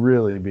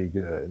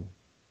good.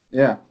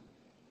 Yeah.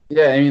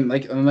 Yeah, I mean,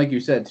 like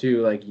you said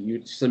too, like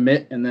you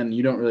submit and then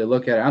you don't really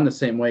look at it. I'm the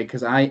same way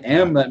because I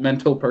am that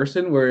mental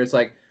person where it's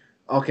like,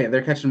 okay,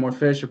 they're catching more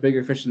fish or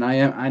bigger fish than I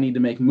am. I need to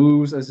make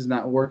moves. This is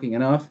not working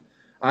enough.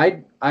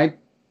 I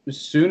as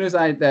soon as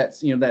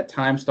that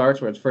time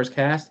starts where it's first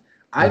cast,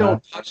 I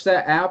don't touch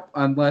that app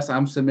unless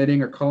I'm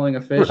submitting or calling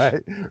a fish.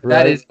 Right.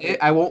 That is it.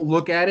 I won't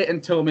look at it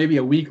until maybe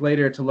a week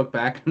later to look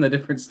back on the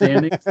different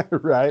standings.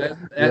 Right.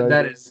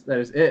 That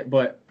is it.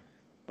 But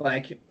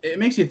like it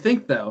makes you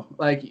think though.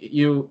 Like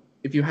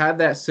if you had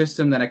that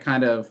system that I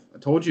kind of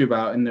told you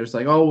about, and there's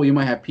like, oh, well, you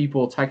might have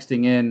people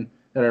texting in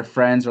that are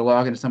friends or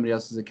log into somebody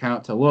else's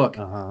account to look.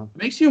 It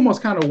makes you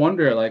almost kind of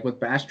wonder, like with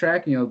Bass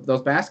Track,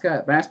 those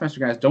Bassmaster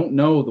guys don't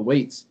know the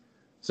weights.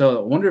 So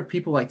I wonder if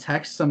people like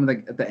text some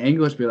of the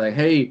anglers, be like,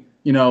 hey,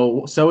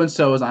 so and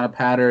so is on a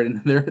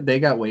pattern and they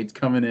got weights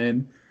coming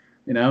in,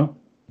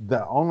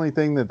 The only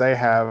thing that they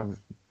have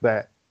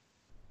that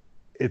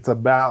it's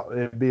about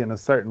it being a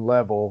certain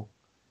level.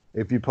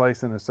 If you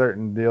place in a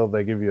certain deal,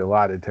 they give you a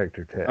lie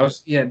detector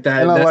test. And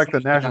I like the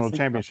national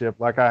championship.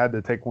 Like I had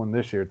to take one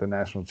this year at the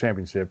national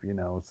championship,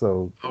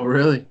 so. Oh,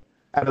 really?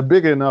 At a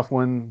big enough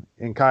one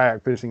in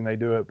kayak fishing, they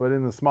do it. But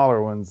in the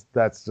smaller ones,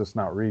 that's just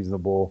not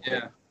reasonable.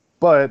 Yeah.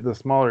 But the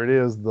smaller it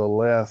is, the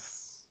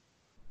less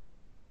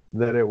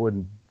that it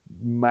would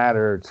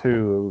matter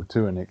to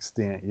an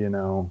extent,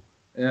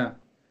 Yeah.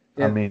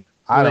 I mean,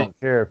 I don't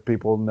care if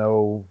people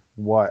know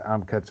what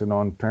I'm catching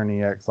on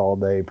Tourney X all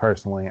day.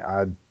 Personally,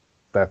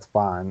 that's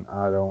fine.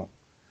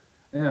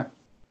 Yeah.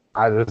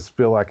 I just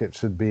feel like it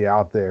should be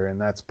out there, and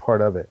that's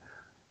part of it.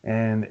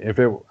 And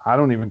I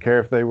don't even care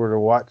if they were to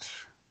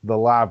watch the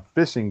live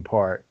fishing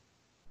part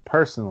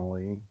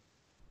personally,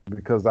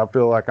 because I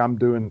feel like I'm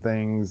doing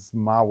things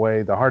my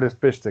way. The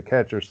hardest fish to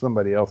catch are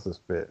somebody else's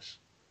fish.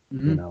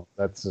 Mm-hmm.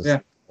 That's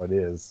just what it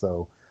is.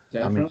 So,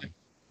 Definitely. I mean,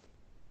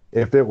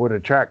 if it would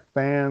attract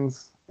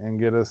fans and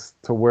get us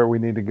to where we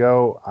need to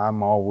go,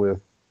 I'm all with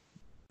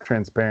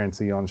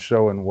transparency on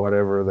showing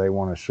whatever they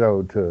want to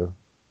show to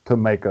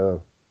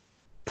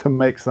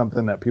make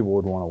something that people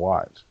would want to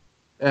watch.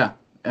 Yeah,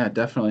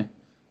 definitely.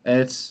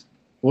 It's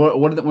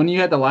when you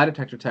had the lie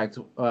detector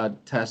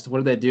test, what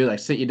did they do? Like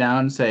sit you down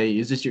and say,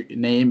 "Is this your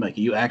name? Like,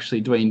 are you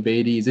actually Dwayne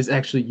Beatty? Is this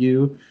actually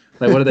you?"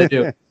 Like, what did they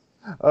do?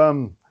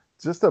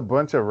 Just a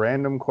bunch of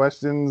random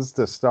questions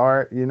to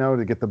start,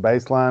 to get the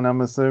baseline,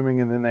 I'm assuming,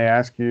 and then they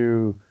ask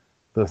you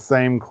the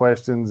same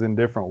questions in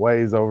different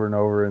ways over and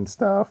over and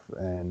stuff,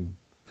 and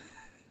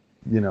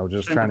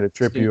just trying to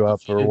trip you up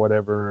or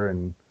whatever.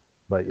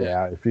 But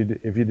yeah, if you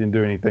didn't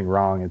do anything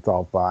wrong, it's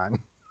all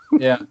fine.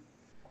 Yeah.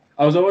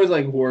 I was always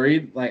like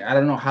worried, like I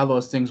don't know how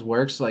those things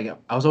work. So like I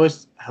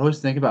always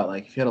think about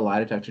like if you had a lie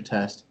detector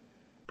test,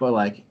 but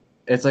like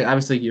it's like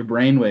obviously your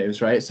brain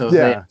waves, right? So if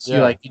they ask you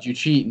like, did you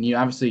cheat? And you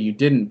obviously you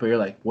didn't, but you're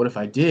like, what if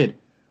I did?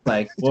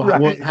 Like, well,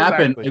 what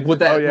happened? Exactly. Like, would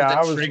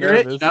that trigger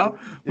it?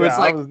 But yeah,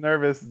 I was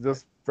nervous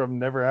just from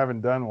never having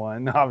done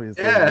one,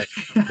 obviously. Yeah.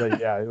 But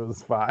yeah, it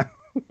was fine.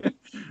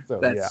 So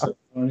That's so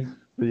funny.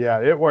 But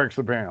yeah, it works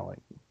apparently.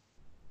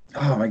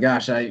 Oh my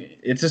gosh,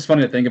 it's just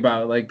funny to think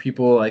about. Like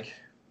people like,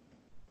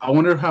 I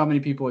wonder how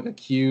many people like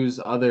accuse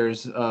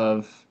others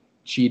of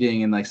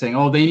cheating and like saying,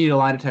 oh, they need a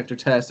lie detector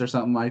test or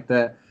something like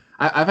that.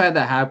 I've had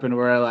that happen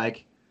where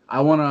I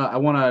won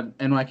a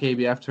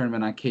NYKBF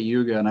tournament on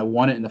Cayuga and I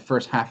won it in the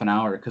first half an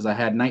hour because I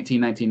had 19,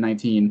 19,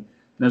 19 and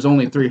there's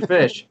only 3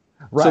 fish.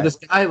 Right. So this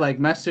guy like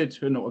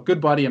messaged a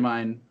good buddy of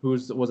mine who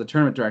was a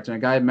tournament director,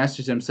 and a guy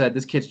messaged him, said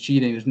this kid's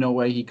cheating. There's no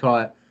way he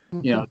caught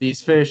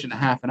these fish in a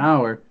half an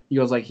hour. He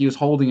goes like he was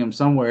holding them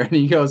somewhere, and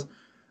he goes,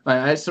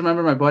 I just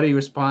remember my buddy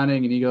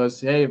responding, and he goes,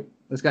 hey,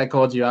 this guy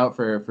called you out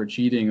for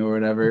cheating or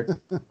whatever,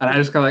 and I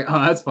just kind of like,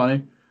 oh, that's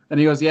funny. And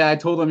he goes, yeah, I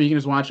told him you can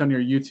just watch on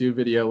your YouTube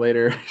video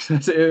later.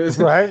 It was,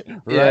 right,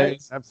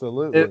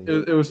 absolutely.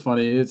 It was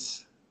funny.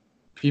 It's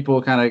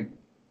people kind of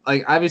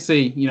like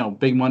obviously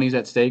big money's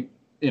at stake.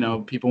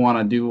 People want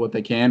to do what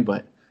they can,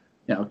 but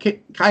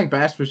kayak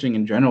bass fishing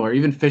in general, or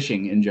even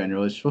fishing in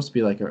general, is supposed to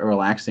be like a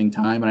relaxing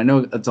time. And I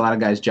know it's a lot of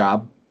guys'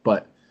 job,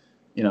 but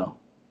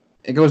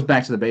it goes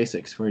back to the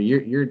basics where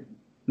you're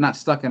not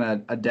stuck in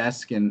a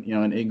desk and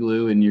an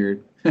igloo, and you're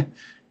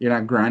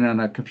not grinding on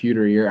a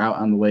computer. You're out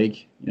on the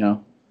lake.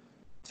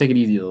 Take it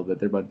easy a little bit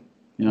there, bud.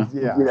 Yeah,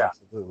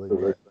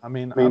 absolutely. I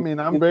mean,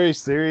 I'm very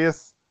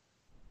serious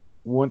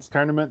once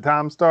tournament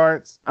time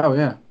starts. Oh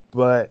yeah,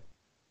 but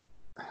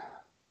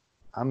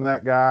I'm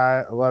that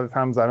guy. A lot of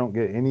times I don't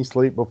get any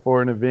sleep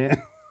before an event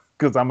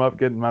because I'm up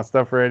getting my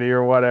stuff ready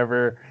or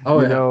whatever.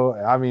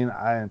 I mean,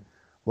 I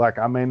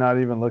may not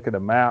even look at a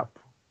map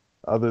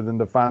other than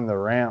to find the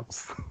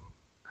ramps.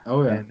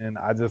 Oh yeah. And then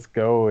I just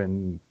go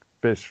and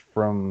fish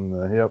from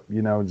the hip,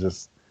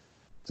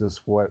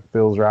 just what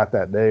feels right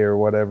that day or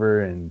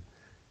whatever. And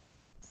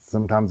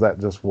sometimes that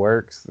just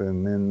works.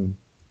 And then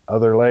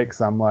other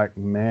lakes, I'm like,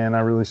 man,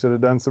 I really should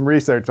have done some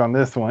research on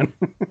this one.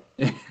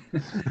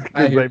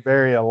 Because they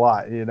vary a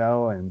lot,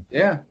 and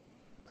yeah.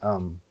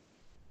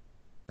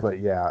 But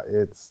yeah,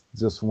 it's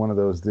just one of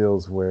those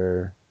deals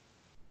where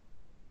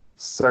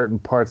certain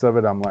parts of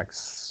it I'm like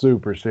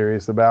super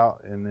serious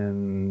about, and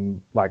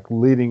then like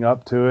leading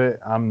up to it,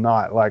 I'm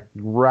not. Like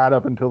right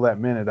up until that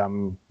minute,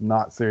 I'm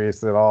not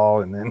serious at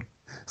all, and then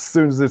as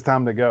soon as it's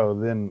time to go,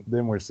 then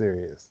we're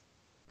serious.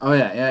 Oh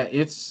yeah.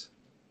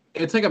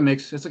 It's like a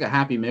mix. It's like a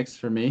happy mix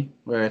for me,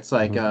 where it's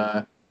like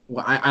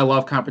I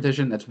love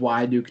competition. That's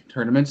why I do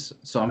tournaments.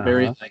 So I'm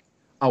very like,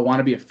 I want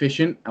to be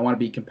efficient. I want to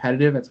be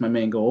competitive. That's my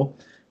main goal.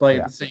 But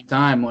at the same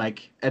time,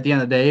 like at the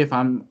end of the day, if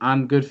I'm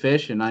on good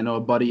fish and I know a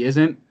buddy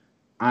isn't,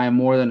 I am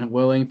more than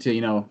willing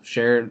to,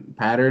 share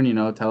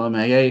pattern, tell him,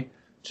 hey,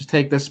 just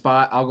take this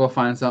spot. I'll go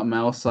find something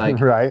else. Like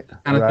right.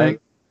 Kind of thing.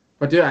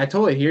 But dude, I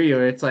totally hear you.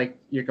 It's like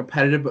you're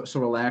competitive but so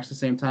relaxed at the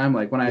same time.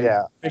 Like when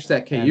I fished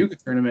that Cayuga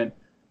tournament,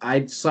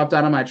 I slept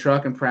out of my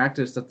truck and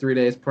practiced the 3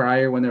 days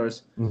prior when there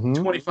was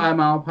 25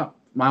 mile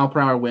per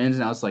hour winds,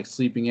 and I was like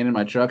sleeping in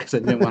my truck because I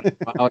didn't want to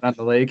go out on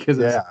the lake because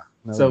it's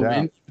so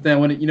windy. Then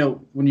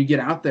when you get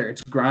out there,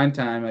 it's grind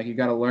time. Like you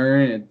got to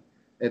learn.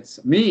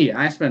 It's me.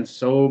 I spent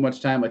so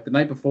much time. Like the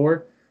night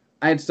before,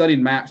 I had studied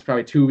maps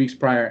probably 2 weeks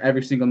prior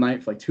every single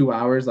night for like 2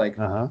 hours, like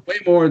way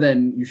more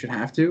than you should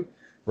have to.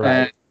 Right.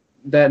 And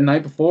that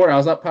night before, I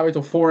was up probably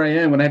till 4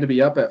 a.m. when I had to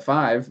be up at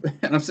 5,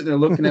 and I'm sitting there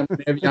looking at my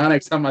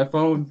avionics on my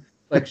phone.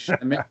 Like,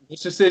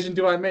 which decision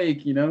do I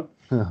make? No.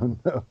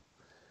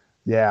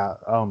 Yeah.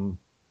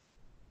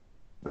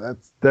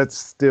 That's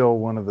still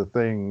one of the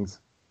things.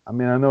 I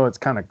mean, I know it's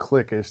kind of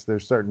cliquish.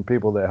 There's certain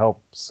people that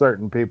help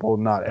certain people,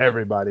 not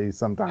everybody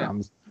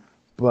sometimes,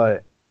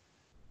 but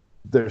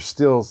there's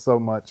still so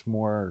much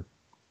more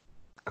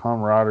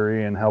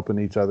camaraderie and helping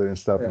each other and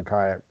stuff in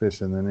kayak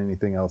fishing than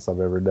anything else I've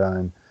ever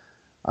done.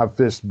 I've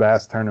fished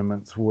bass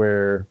tournaments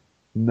where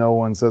no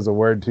one says a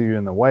word to you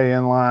in the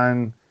weigh-in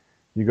line.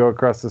 You go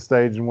across the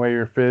stage and weigh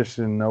your fish,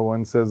 and no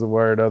one says a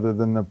word other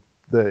than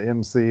the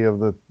MC of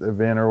the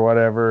event or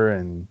whatever.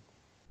 And,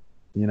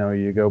 you know,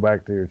 you go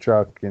back to your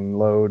truck and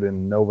load,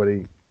 and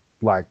nobody,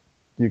 like,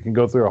 you can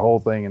go through a whole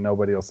thing and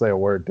nobody will say a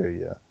word to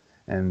you.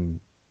 And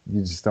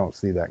you just don't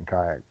see that in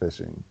kayak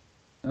fishing.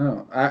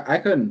 Oh, I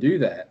couldn't do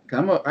that.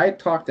 I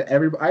talk to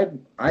everybody.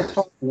 I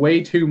talk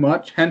way too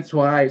much. Hence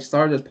why I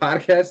started this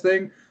podcast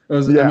thing.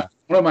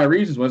 One of my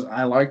reasons was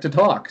I like to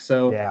talk.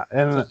 So yeah,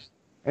 and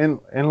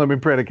let me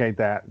predicate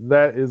that.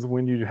 That is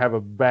when you have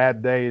a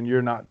bad day and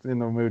you're not in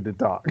the mood to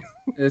talk.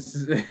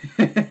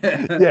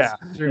 Yeah,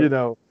 true. You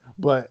know.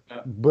 But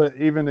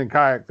even in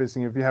kayak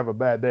fishing, if you have a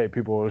bad day,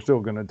 people are still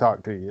going to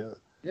talk to you.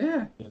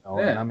 Yeah. You know,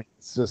 and I mean,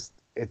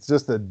 it's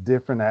just a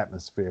different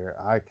atmosphere.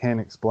 I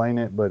can't explain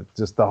it, but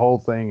just the whole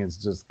thing is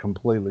just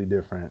completely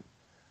different.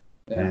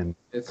 Yeah, and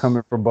it's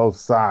coming from both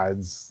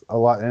sides a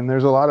lot. And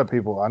there's a lot of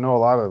people. I know a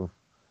lot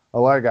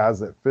of guys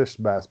that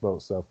fished bass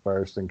boat stuff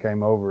first and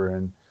came over,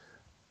 and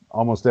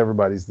almost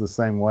everybody's the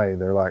same way.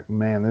 They're like,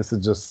 man, this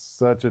is just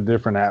such a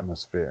different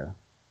atmosphere.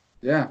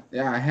 Yeah.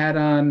 I had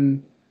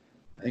on,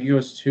 I think it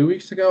was 2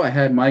 weeks ago, I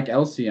had Mike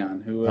Elsey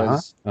on, who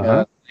was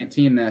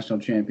 19 national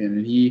champion,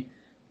 and he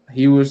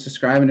was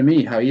describing to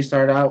me how he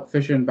started out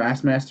fishing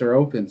Bassmaster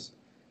Opens.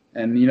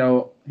 And, you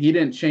know, he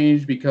didn't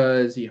change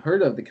because he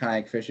heard of the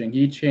kayak fishing.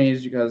 He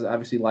changed because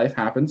obviously life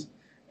happens.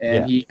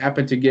 And he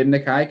happened to get into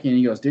kayaking, and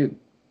he goes, dude,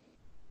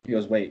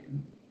 wait,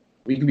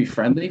 we can be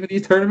friendly with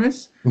these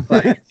tournaments?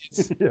 Like,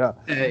 it's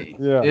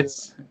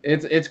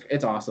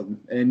awesome.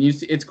 And you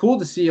see, it's cool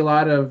to see a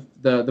lot of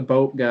the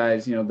boat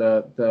guys, you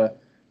know,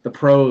 the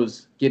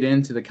pros get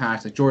into the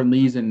kayaks, like Jordan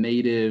Lee's a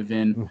Native,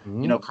 and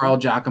you know, Carl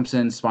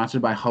Jacobson,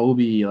 sponsored by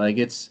Hobie. Like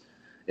it's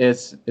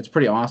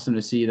pretty awesome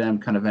to see them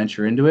kind of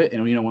venture into it.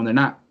 And you know, when they're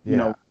not you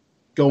know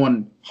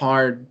going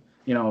hard,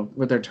 you know,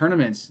 with their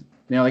tournaments,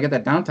 you know, they get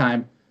that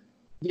downtime.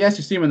 Yes,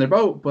 you see them in their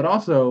boat, but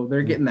also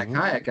they're getting that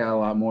kayak out a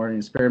lot more and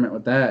experiment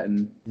with that.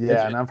 And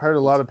and I've heard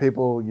a lot of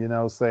people, you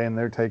know, saying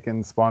they're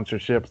taking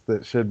sponsorships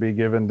that should be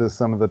given to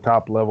some of the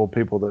top level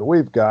people that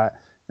we've got.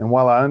 And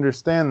while I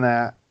understand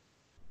that,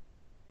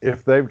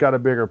 if they've got a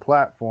bigger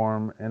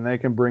platform and they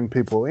can bring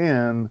people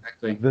in,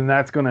 then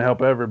that's going to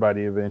help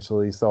everybody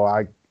eventually. So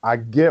I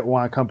get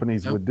why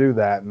companies would do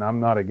that, and I'm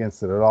not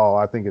against it at all.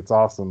 I think it's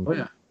awesome. Oh,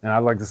 yeah. And I'd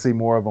like to see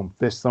more of them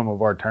fish some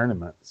of our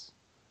tournaments.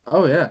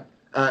 Oh, yeah.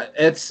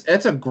 It's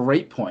a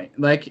great point.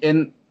 Like,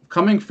 in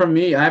coming from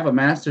me, I have a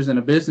master's in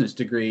a business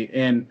degree,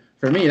 and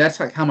for me, that's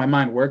like how my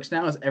mind works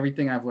now. Is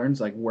everything I've learned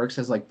is like works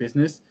as like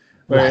business.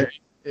 Where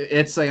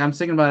it's like I'm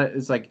thinking about it.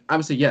 It's like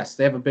obviously yes,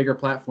 they have a bigger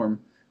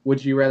platform.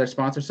 Would you rather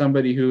sponsor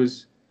somebody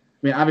who's,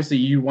 I mean, obviously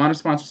you want to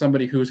sponsor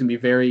somebody who's going to be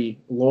very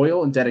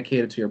loyal and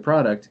dedicated to your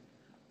product,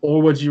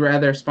 or would you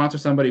rather sponsor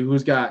somebody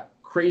who's got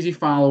crazy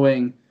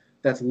following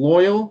that's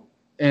loyal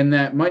and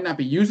that might not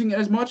be using it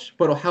as much,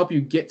 but will help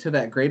you get to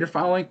that greater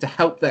following to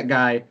help that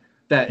guy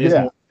that is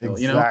more loyal,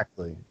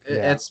 exactly. You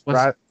know? That's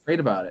what's great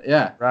about it.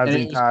 Yeah.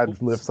 Rising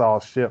tide lifts all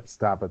ships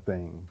type of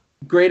thing.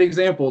 Great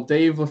example,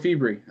 Dave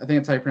Lefebvre. I think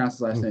that's how you pronounce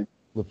his last name.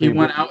 Lefebvre. He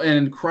went out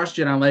and crushed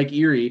it on Lake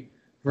Erie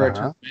for a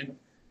tournament.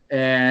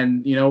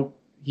 And, you know,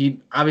 he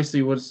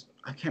obviously was,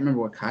 I can't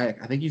remember what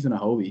kayak. I think he's in a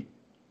Hobie.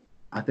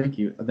 I think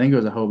it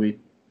was a Hobie.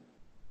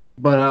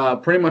 But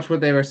pretty much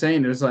what they were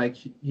saying is like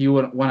he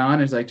went on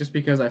and is like, just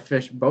because I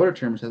fish boater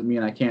terms doesn't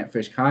mean I can't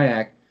fish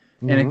kayak.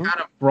 And it kind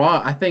of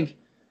brought, I think,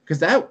 because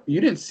that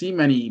you didn't see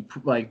many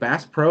like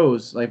bass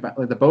pros, like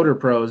the boater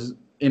pros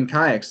in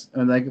kayaks.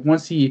 And like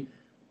once he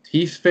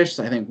fished,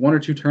 I think 1 or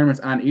 2 tournaments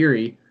on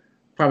Erie.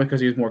 Probably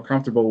because he was more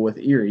comfortable with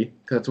Erie,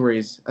 because that's where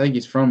I think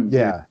he's from.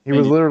 Yeah, he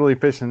was literally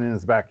fishing in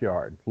his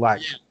backyard.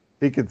 Like,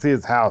 he could see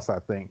his house, I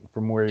think,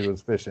 from where he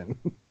was fishing.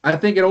 I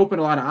think it opened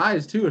a lot of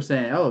eyes, too, of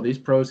saying, oh, these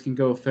pros can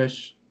go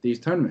fish these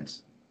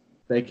tournaments.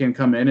 They can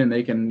come in and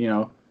they can, you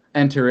know,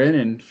 enter in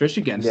and fish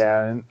against.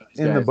 Yeah, and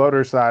in the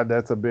boater side,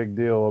 that's a big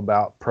deal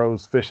about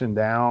pros fishing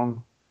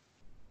down.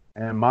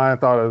 And my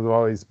thought has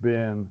always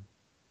been,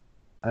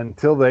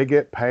 until they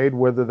get paid,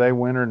 whether they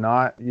win or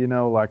not, you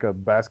know, like a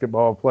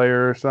basketball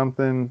player or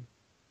something,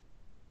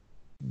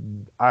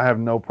 I have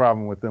no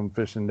problem with them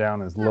fishing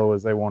down as low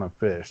as they want to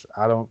fish.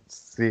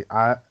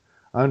 I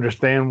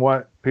understand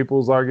what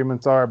people's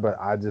arguments are, but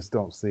I just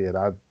don't see it.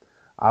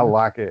 I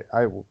like it.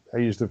 I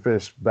used to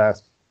fish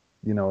bass,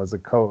 you know, as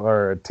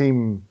a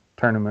team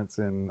tournaments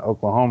in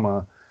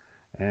Oklahoma,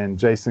 and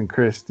Jason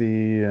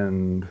Christie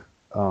and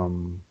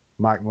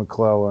Mike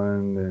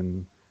McClellan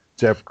and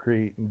Jeff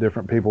Crete and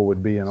different people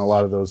would be in a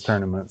lot of those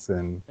tournaments,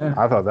 and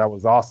I thought that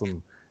was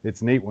awesome.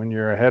 It's neat when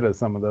you're ahead of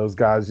some of those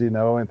guys, you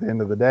know, at the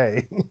end of the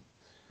day.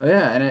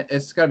 Yeah, and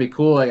it's got to be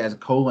cool, like, as a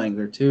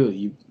co-angler, too.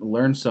 You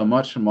learn so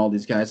much from all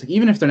these guys. Like,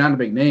 even if they're not a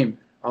big name,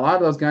 a lot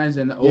of those guys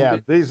in the open... Yeah,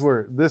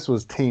 this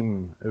was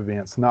team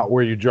events, not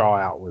where you draw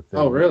out with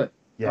them. Oh, really?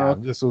 Yeah,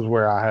 this was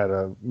where I had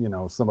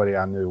somebody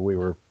I knew. We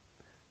were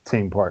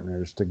team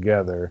partners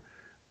together.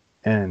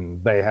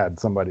 and they had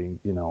somebody,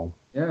 you know,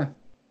 Yeah,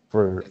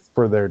 for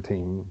their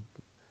team.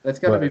 that's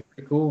got to be But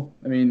pretty cool.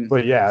 I mean,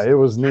 but yeah, it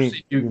was neat. especially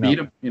if you You beat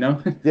know, them, you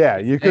know. yeah,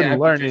 It's you like, hey, couldn't I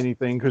beat learn your.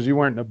 anything because you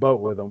weren't in a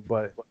boat with them.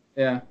 But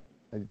Yeah.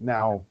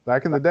 now,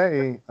 back in the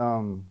day,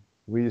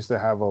 we used to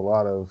have a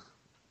lot of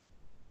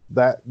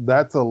that.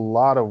 That's a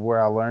lot of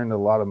where I learned a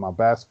lot of my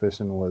bass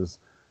fishing was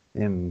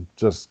in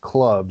just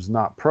clubs,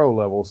 not pro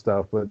level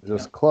stuff, but Yeah.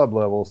 just club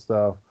level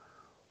stuff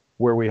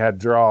where we had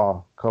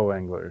draw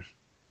co-anglers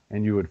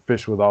and you would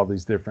fish with all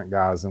these different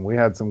guys. And we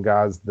had some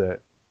guys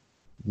that,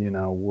 you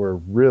know, were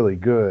really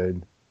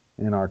good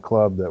in our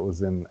club that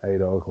was in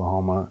Ada,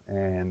 Oklahoma.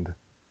 And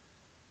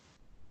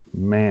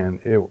man,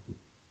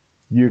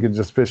 you could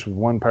just fish with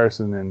one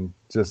person and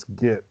just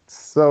get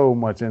so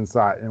much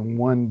insight in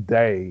one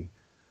day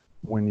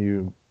when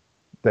you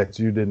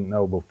didn't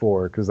know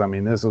before. Because I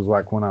mean, this was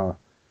like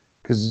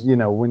because you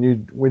know when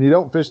you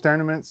don't fish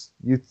tournaments,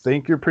 you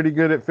think you're pretty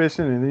good at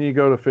fishing, and then you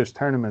go to fish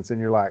tournaments and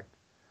you're like,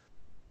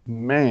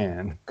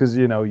 man, because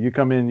you know you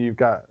come in, you've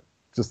got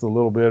just a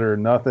little bit or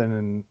nothing,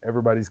 and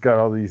everybody's got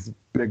all these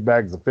big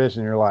bags of fish,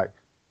 and you're like,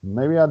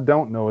 maybe I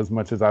don't know as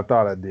much as I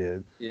thought I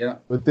did. Yeah.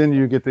 But then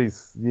you get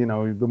these, you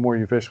know, the more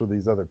you fish with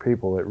these other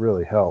people, it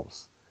really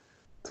helps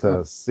Oh,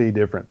 to see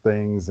different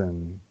things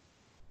and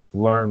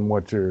learn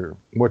what you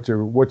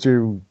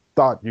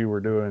thought you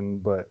were doing,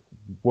 but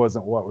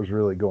wasn't what was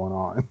really going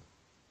on.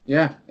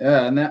 yeah,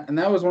 yeah, and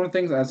that was one of the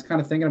things I was kind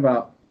of thinking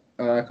about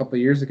a couple of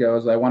years ago.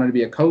 Is I wanted to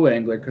be a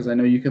co-angler because I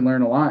know you can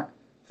learn a lot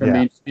from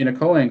Yeah, being a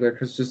co-angler.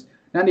 Because just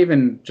not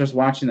even just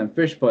watching them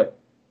fish, but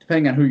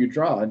depending on who you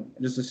draw,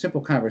 just a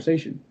simple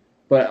conversation.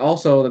 But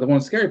also, the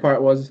one scary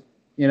part was,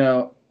 you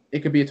know,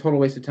 it could be a total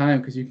waste of time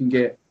because you can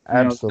get, you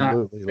know, not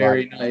absolutely.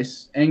 very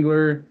nice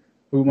angler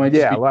who might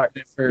just be Like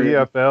doing it for,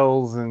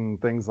 BFLs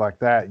and things like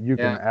that, you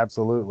can yeah,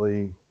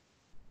 absolutely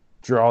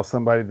draw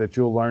somebody that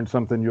you'll learn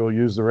something you'll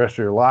use the rest of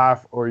your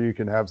life, or you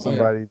can have oh yeah,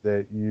 somebody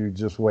that you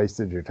just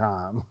wasted your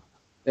time.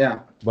 yeah,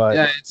 But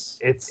yeah.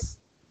 it's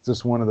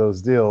just one of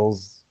those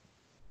deals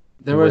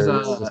There was where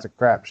it's a just a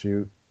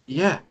crapshoot.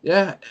 Yeah,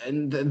 yeah,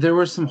 and there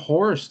were some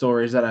horror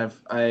stories that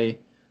I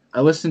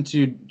listened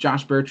to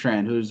Josh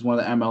Bertrand, who's one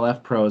of the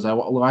MLF pros.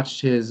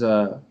 Watched his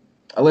I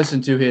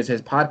listened to his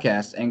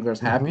podcast, Anglers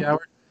Hmm. Happy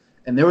Hour,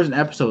 and there was an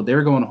episode they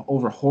were going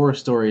over horror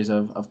stories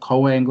of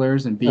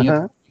co-anglers and being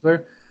a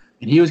co-angler,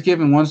 and he was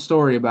giving one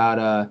story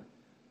about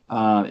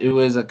it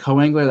was a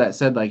co-angler that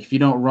said like if you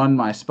don't run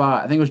my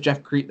spot, I think it was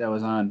Jeff Crete that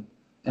was on,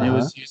 and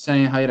Uh-huh. he was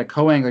saying how he had a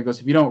co-angler goes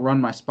if you don't run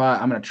my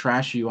spot, I'm gonna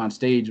trash you on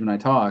stage when I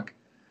talk.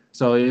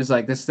 So it was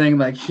like this thing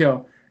like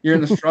you're in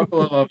the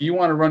struggle of you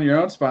want to run your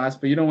own spots,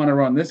 but you don't want to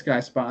run this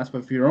guy's spots. But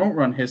if you don't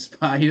run his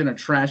spot, he's gonna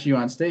trash you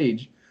on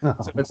stage. So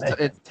Oh, man.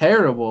 it's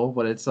terrible,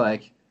 but it's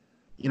like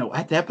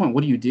at that point,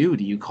 what do you do?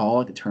 Do you call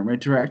like a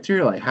tournament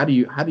director? Like how do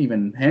you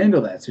even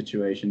handle that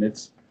situation?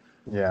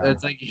 Yeah.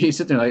 It's like you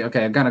sit there like,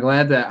 okay, I'm kind of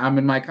glad that I'm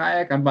in my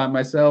kayak, I'm by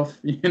myself,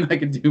 and I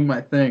can do my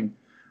thing.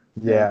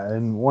 Yeah, Yeah.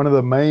 And one of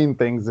the main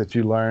things that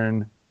you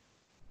learn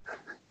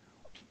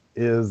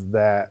is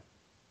that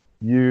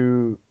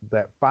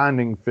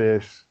finding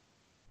fish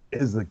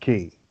is the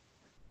key.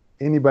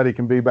 Anybody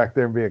can be back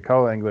there and be a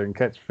co-angler and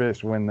catch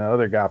fish when the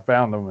other guy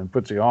found them and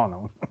put you on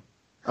them,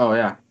 oh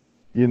yeah,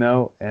 you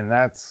know, and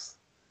that's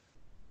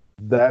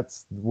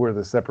where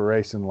the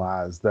separation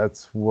lies.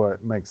 That's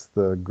what makes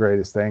the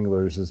greatest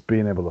anglers is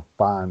being able to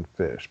find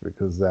fish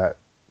because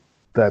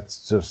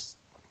that's just,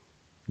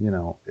 you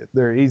know,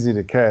 they're easy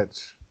to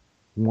catch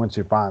once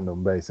you find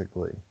them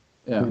basically.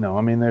 yeah, You know,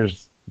 I mean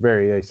there's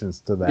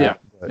variations to yeah,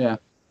 that, yeah,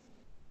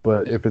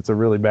 but if it's a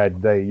really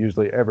bad day,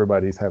 usually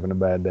everybody's having a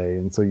bad day,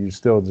 and so you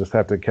still just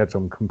have to catch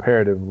them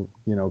compared to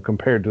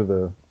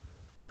the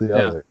yeah.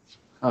 others.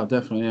 Oh,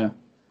 definitely, yeah,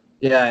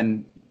 yeah.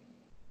 And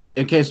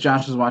in case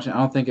Josh is watching, I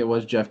don't think it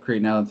was Jeff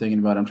Crete. Now that I'm thinking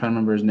about it, I'm trying to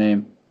remember his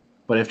name.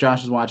 But if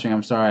Josh is watching,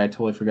 I'm sorry, I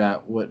totally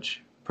forgot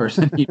which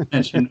person he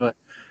mentioned. But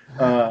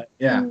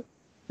yeah,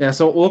 yeah.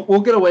 So we'll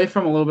get away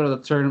from a little bit of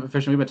the tournament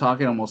fishing. We've been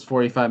talking almost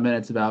 45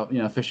 minutes about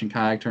fishing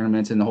kayak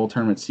tournaments and the whole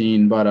tournament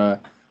scene.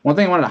 But one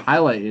thing I wanted to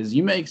highlight is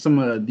you make some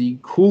of the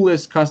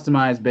coolest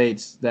customized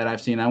baits that I've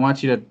seen. I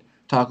want you to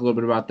talk a little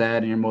bit about that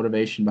and your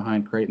motivation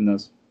behind creating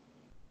those.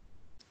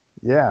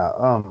 Yeah,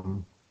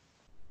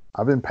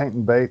 I've been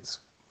painting baits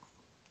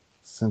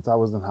since I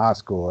was in high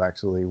school.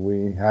 Actually,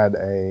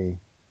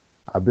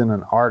 I've been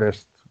an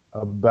artist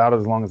about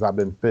as long as I've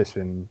been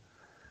fishing.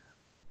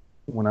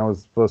 When I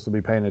was supposed to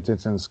be paying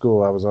attention in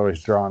school, I was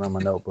always drawing on my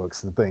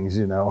notebooks and things,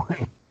 you know.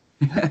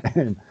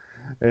 and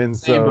and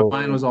Same, but so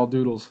mine was all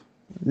doodles.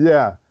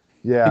 yeah,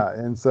 yeah.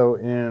 And so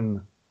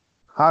in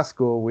high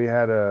school, we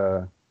had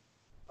a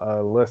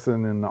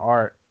lesson in the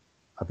art.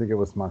 I think it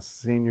was my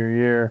senior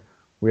year.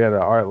 We had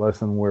an art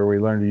lesson where we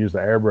learned to use the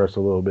airbrush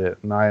a little bit,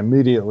 and I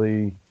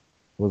immediately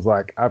was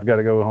like, I've got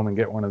to go home and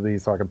get one of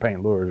these so I can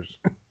paint lures.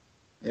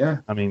 Yeah.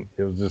 I mean,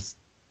 it was just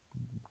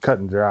cut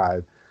and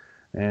dried.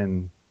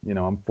 And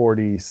I'm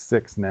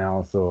 46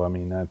 now, so I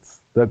mean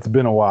that's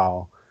been a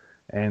while.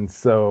 And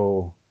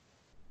so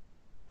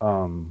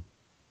um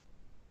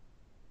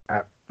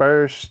at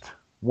first,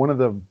 one of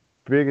the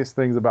biggest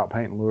things about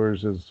painting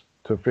lures is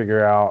to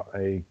figure out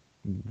a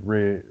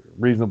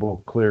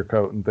reasonable clear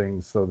coat and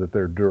things so that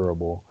they're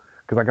durable.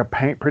 Because I could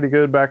paint pretty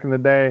good back in the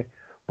day,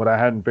 but I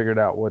hadn't figured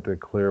out what to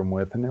clear them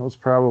with. And it was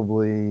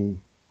probably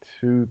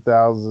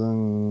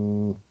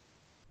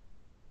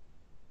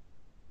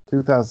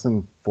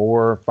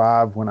 2004 or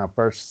 5 when I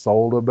first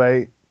sold a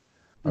bait,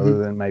 other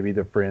than maybe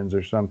to friends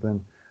or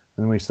something.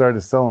 And we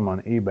started selling them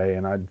on eBay,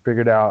 and I'd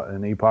figured out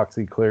an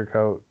epoxy clear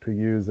coat to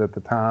use at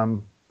the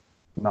time.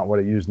 Not what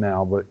I use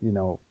now, but you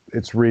know,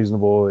 it's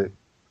reasonable.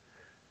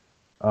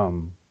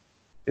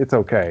 It's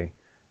okay.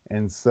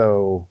 And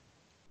so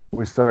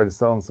we started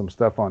selling some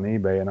stuff on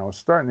eBay, and I was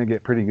starting to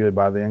get pretty good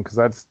by then because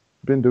I'd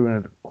been doing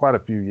it quite a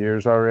few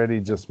years already,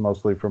 just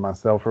mostly for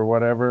myself or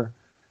whatever.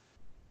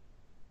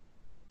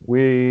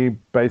 We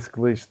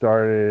basically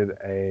started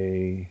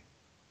a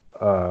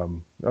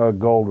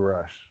gold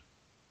rush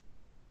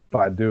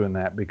by doing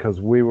that because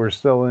we were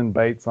selling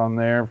baits on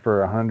there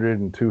for $100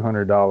 and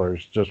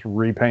 $200, just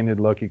repainted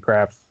Lucky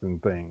Crafts and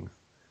things.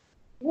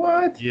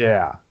 What?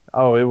 Yeah.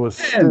 Oh, it was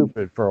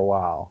stupid for a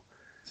while.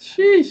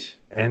 Sheesh.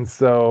 And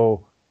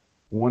so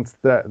once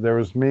there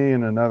was me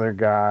and another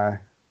guy,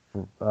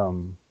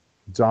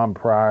 John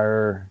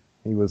Pryor,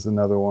 he was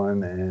another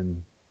one,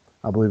 and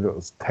I believe it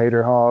was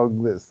Tater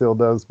Hog that still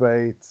does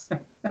baits.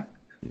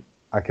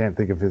 I can't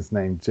think of his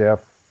name,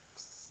 Jeff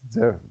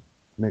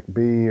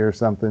McBee or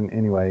something.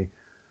 Anyway,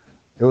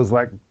 it was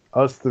like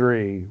us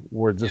three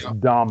were just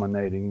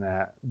dominating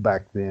that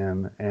back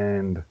then,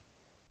 and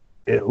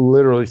it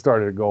literally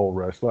started a gold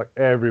rush. Like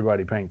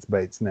everybody paints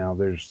baits now.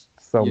 There's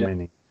so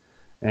many.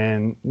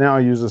 And now I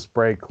use a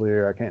spray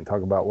clear. I can't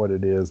talk about what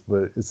it is,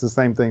 but it's the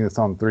same thing that's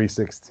on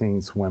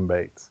 316 swim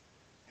baits.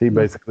 He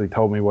basically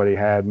told me what he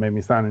had, made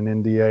me sign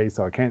an NDA,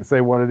 so I can't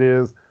say what it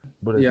is,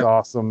 but it's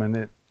awesome,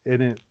 and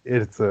it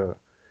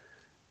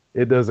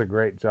does a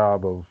great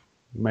job of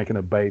making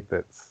a bait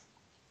that's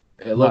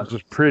not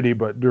just pretty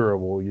but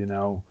durable, you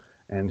know.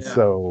 And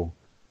so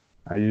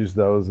I use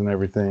those and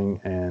everything,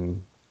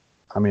 and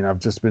I mean, I've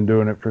just been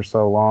doing it for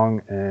so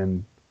long,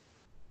 and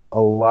a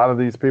lot of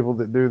these people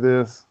that do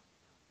this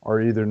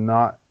are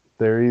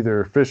they're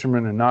either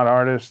fishermen and not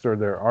artists, or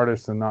they're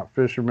artists and not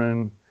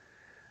fishermen.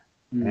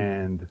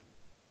 And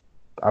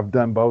I've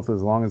done both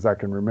as long as I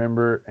can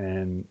remember,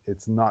 and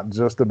it's not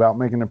just about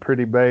making a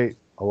pretty bait.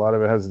 A lot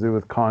of it has to do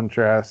with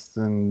contrast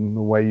and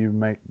the way you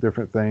make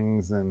different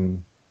things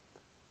and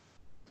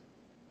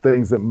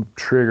things that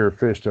trigger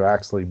fish to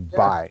actually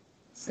bite.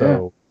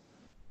 So,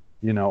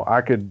 you know,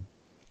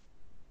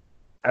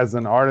 as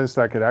an artist,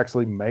 I could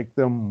actually make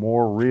them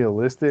more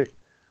realistic,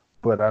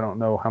 but I don't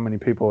know how many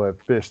people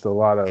have fished a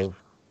lot of,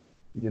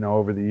 you know,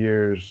 over the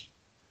years.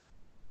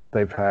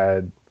 They've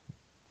had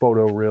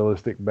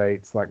photorealistic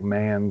baits, like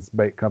Man's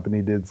Bait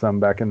Company did some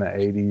back in the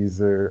 80s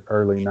or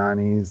early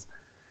 90s.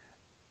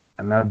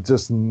 And I've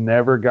just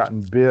never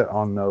gotten bit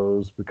on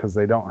those because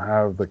they don't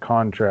have the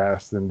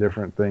contrast and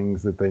different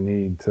things that they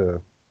need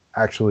to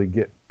actually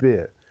get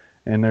bit.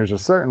 And there's a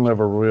certain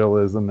level of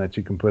realism that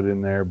you can put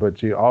in there,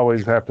 but you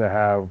always have to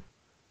have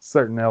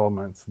certain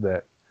elements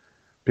that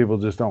people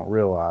just don't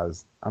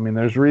realize. I mean,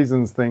 there's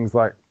reasons things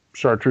like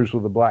chartreuse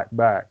with a black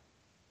back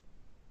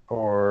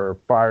or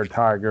fire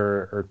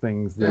tiger or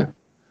things that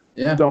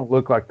don't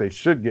look like they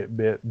should get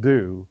bit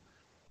do.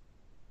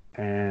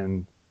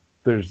 And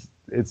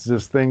it's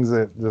just things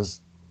that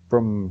just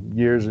from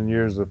years and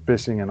years of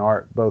fishing and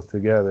art both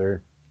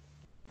together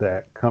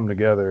that come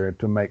together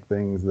to make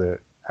things that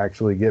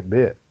actually get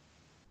bit.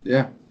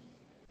 Yeah.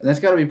 And that's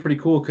got to be pretty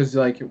cool because,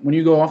 like, when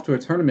you go off to a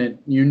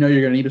tournament, you know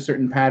you're going to need a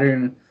certain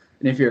pattern.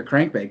 And if you're a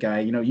crankbait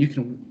guy, you know, you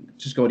can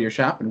just go to your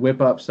shop and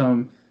whip up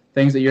some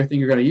things that you think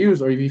you're going to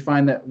use. Or if you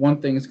find that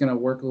one thing is going to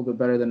work a little bit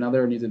better than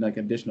another or needs like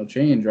additional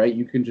change, right,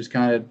 you can just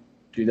kind of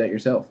do that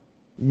yourself.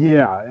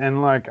 Yeah.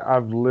 And, like,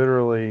 I've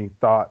literally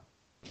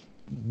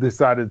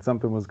decided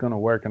something was going to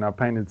work, and I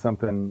painted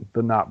something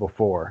the night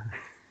before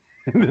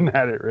and then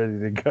had it ready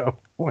to go.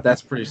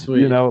 That's pretty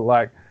sweet. You know,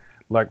 like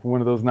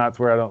one of those nights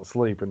where I don't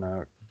sleep, and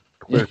I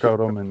clear coat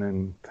them and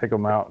then take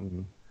them out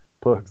and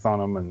put hooks on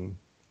them and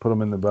put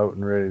them in the boat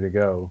and ready to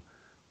go.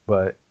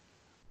 But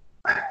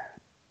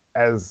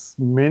as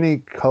many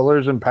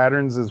colors and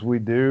patterns as we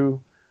do,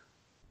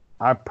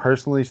 I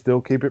personally still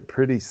keep it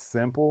pretty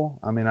simple.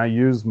 I mean, I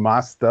use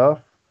my stuff,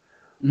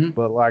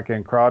 but like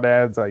in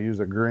crawdads, I use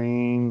a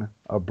green,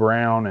 a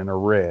brown, and a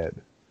red.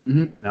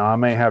 Now, I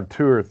may have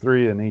 2 or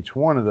 3 in each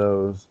one of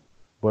those,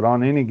 but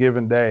on any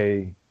given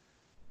day,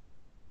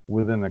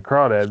 within the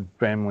crawdad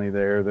family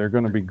they're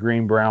going to be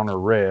green, brown, or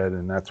red,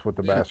 and that's what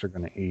the bass are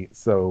going to eat.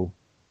 So,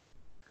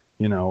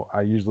 you know,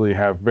 I usually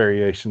have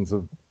variations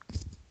of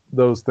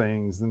those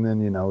things, and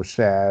then, you know,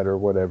 shad or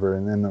whatever,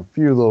 and then a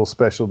few little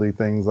specialty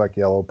things like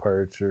yellow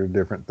perch or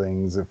different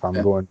things if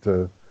I'm going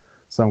to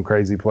some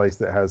crazy place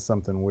that has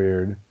something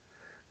weird.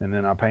 And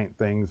then I paint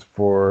things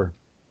for,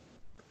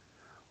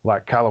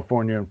 like,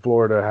 California and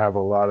Florida have a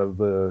lot of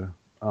the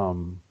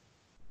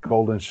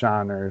golden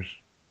shiners.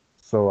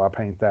 So I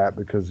paint that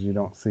because you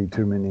don't see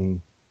too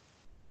many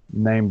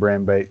name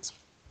brand baits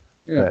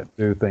that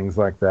do things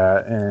like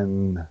that.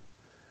 And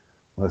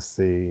let's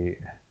see,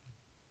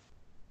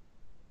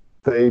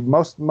 they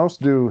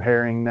most do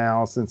herring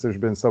now, since there's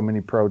been so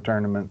many pro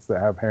tournaments that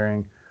have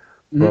herring.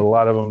 But a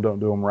lot of them don't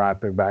do them right.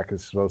 Their back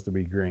is supposed to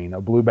be green.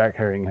 A blueback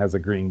herring has a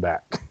green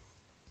back.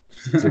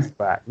 Just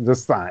fact,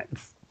 just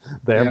science.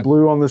 They have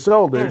blue on the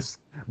shoulders,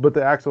 but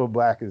the actual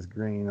black is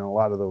green. And a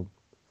lot of the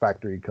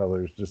factory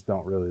colors just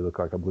don't really look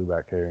like a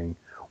blueback herring.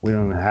 We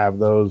don't have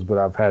those, but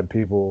I've had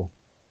people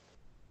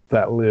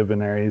that live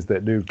in areas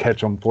that do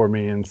catch them for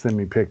me and send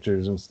me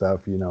pictures and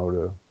stuff,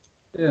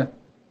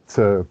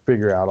 to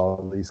figure out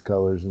all these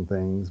colors and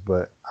things.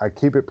 But I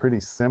keep it pretty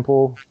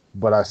simple,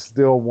 but I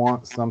still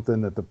want something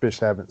that the fish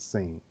haven't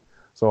seen.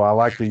 So I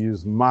like to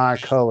use my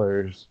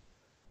colors,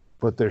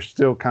 but they're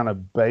still kind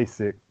of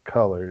basic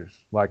colors.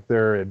 Like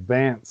they're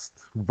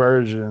advanced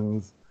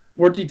versions,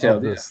 more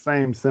detailed, of the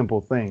same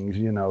simple things,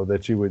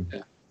 that you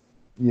would,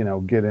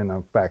 get in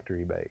a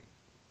factory bait.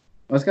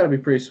 Well, it's got to be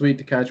pretty sweet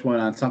to catch one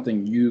on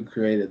something you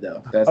created,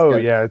 though.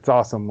 It's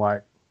awesome.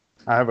 Like,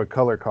 I have a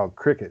color called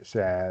Cricket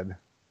Shad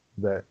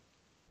that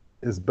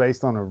is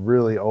based on a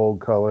really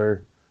old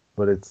color,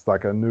 but it's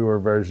like a newer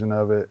version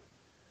of it.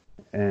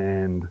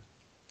 And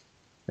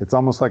it's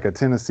almost like a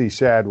Tennessee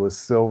shad with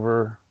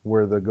silver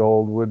where the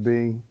gold would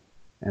be.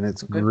 And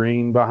it's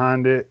green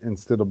behind it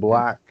instead of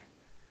black.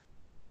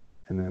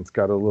 And then it's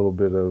got a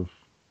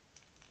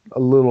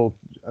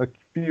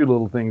few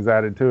little things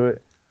added to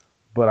it.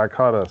 But I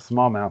caught a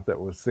smallmouth that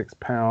was 6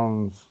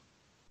 pounds,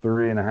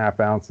 3.5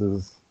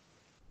 ounces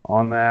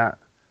on that.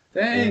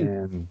 Dang.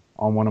 And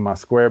on one of my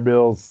square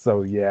bills.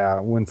 So yeah,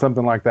 when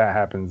something like that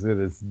happens, it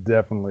is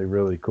definitely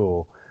really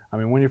cool. I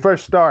mean, when you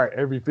first start,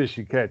 every fish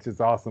you catch, it's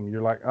awesome.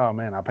 You're like, oh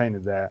man, I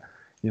painted that,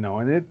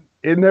 and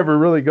it never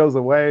really goes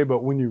away.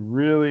 But when you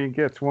really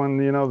catch one,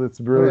 that's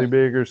really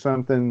big or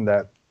something,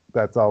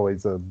 that's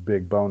always a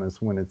big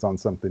bonus when it's on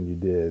something you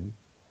did.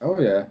 Oh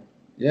yeah.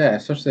 Yeah,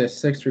 especially a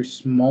 6'3"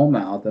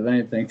 smallmouth of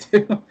anything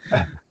too.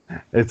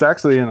 It's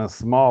actually in a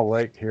small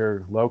lake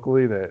here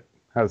locally that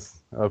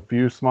has a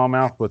few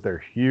smallmouth, but they're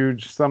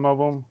huge, some of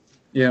them.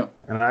 Yeah.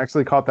 And I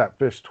actually caught that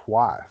fish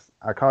twice.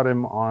 I caught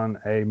him on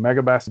a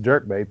Megabass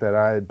jerkbait that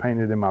I had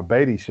painted in my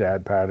Beatty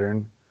shad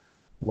pattern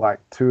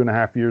like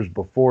 2.5 years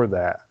before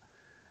that.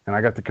 And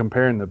I got to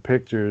comparing the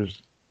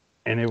pictures,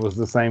 and it was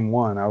the same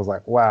one. I was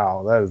like,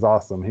 wow, that is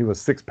awesome. He was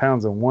 6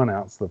 pounds and 1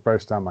 ounce the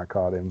first time I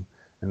caught him.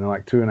 And then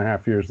like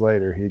 2.5 years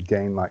later, he'd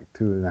gained like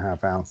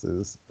 2.5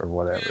 ounces or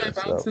whatever.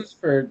 2.5 ounces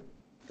for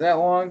that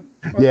long?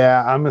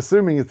 Yeah, I'm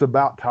assuming it's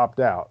about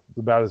topped out. It's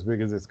about as big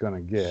as it's going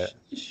to get.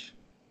 Sheesh.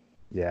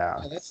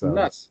 Yeah. That's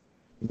nuts.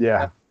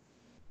 Yeah.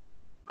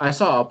 I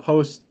saw a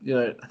post,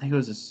 I think it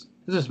was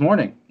this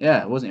morning.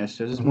 Yeah, it wasn't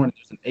yesterday. It was this morning.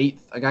 There's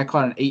a guy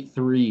caught an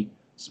 8'3"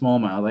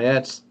 smallmouth. Like,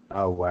 that's...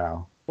 Oh,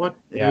 wow. What?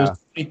 Yeah. It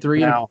was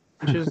 23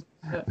 inches.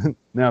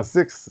 Now,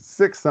 six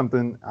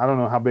something, I don't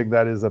know how big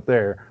that is up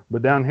there,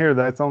 but down here,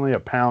 that's only a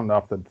pound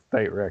off the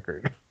state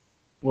record.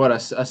 What, a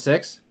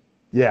 6?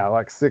 Yeah,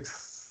 like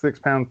 6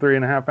 pound,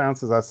 3.5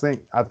 ounces. I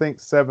think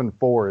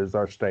 7.4 is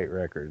our state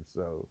record.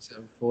 So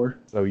 7.4.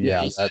 So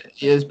yeah,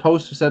 his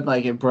post said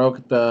like it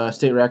broke the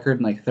state record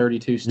in like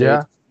 32 states,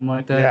 something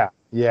like that.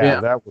 Yeah.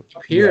 That was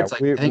up here. It's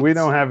like we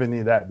don't have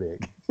any that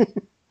big.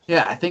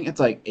 Yeah, I think it's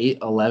like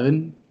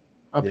 8'11"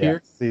 up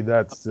here. See,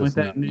 that's just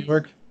that in New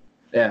York.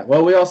 Yeah,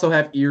 well, we also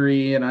have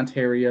Erie and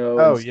Ontario.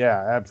 Oh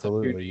yeah,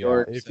 absolutely. New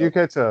York, If you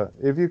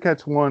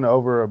catch one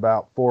over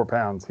about 4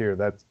 pounds here,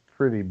 that's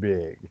pretty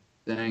big.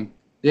 Dang.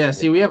 Yeah.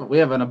 See, we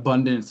have an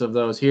abundance of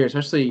those here,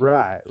 especially.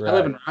 Right. I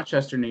live in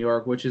Rochester, New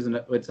York, which is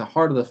it's the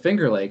heart of the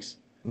Finger Lakes.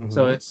 Mm-hmm.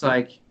 So it's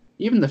like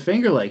even the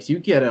Finger Lakes, you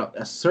get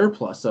a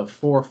surplus of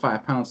 4 or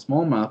 5 pound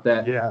smallmouth.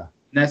 In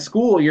that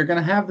school, you're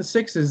gonna have the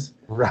 6s.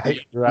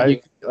 Right.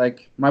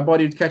 Like my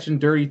buddy was catching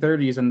dirty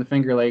 30s in the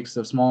Finger Lakes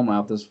of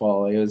smallmouth this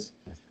fall.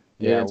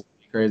 It's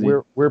crazy.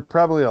 We're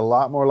probably a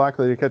lot more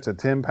likely to catch a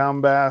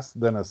 10-pound bass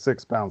than a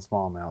 6-pound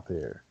smallmouth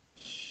here.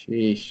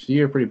 Sheesh,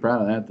 you're pretty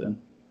proud of that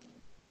then.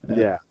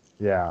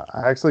 Yeah.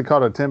 I actually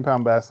caught a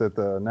 10-pound bass at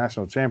the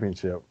national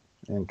championship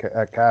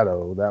at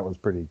Caddo. That was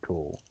pretty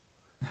cool.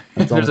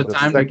 There's a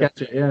time to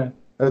catch it. Yeah.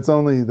 It's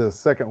only the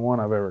second one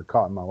I've ever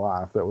caught in my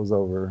life that was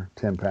over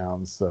 10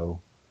 pounds.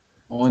 So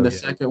only the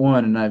second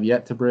one, and I've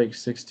yet to break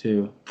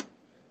 6'2".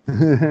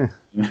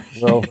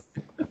 Well,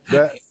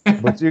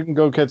 but you can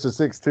go catch a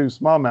 6'2"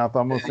 smallmouth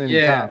almost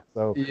any time.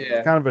 So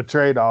it's kind of a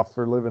trade-off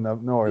for living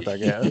up north, I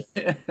guess.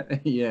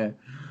 Yeah.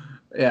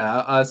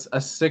 A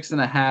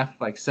 6.5,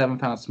 like 7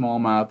 pound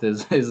smallmouth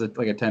is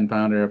like a 10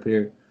 pounder up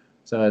here.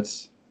 So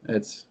it's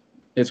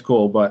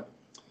cool. But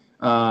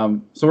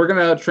so we're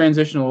gonna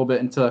transition a little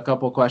bit into a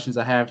couple of questions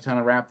I have to kind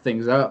of wrap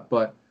things up.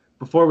 But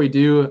before we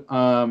do,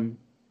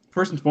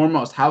 first and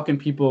foremost, how can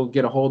people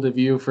get a hold of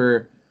you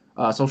for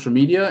social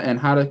media, and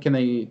can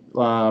they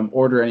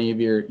order any of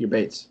your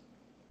baits?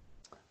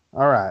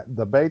 All right.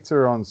 The baits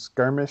are on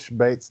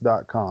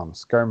skirmishbaits.com.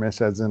 Skirmish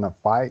as in a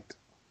fight,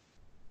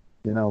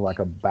 like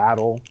a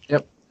battle.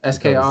 Yep.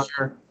 SKIRMISH.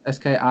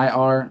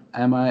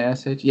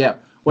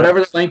 Yep.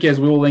 Whatever the link is,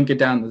 we will link it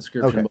down in the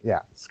description. Okay,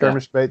 yeah.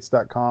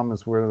 Skirmishbaits.com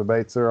is where the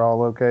baits are all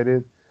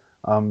located.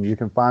 You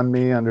can find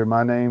me under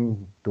my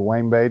name,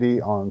 Dwayne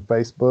Beatty, on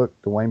Facebook,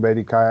 Dwayne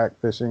Beatty Kayak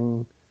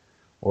Fishing,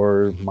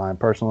 or my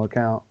personal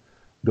account.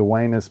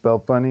 Dwayne is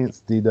spelled funny.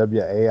 It's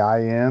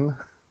Dwain.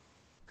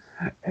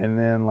 And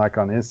then like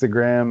on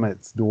Instagram,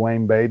 it's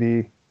Dwayne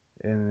Beatty.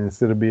 And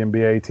instead of being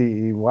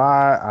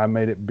Batey, I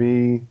made it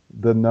B,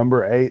 the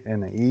number 8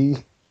 and an E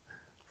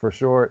for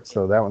short.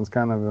 So that one's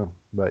kind of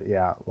but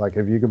yeah, like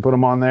if you can put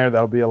them on there,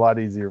 that'll be a lot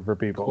easier for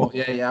people. Cool.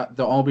 Yeah.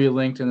 They'll all be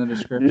linked in the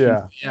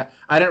description. Yeah.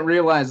 I didn't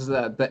realize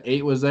that the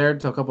 8 was there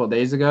until a couple of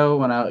days ago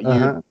when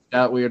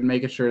we were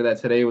making sure that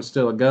today was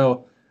still a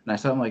go. And I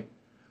saw, I'm like,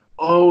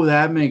 oh,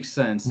 that makes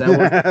sense.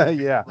 That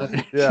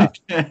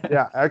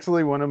yeah.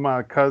 Actually, one of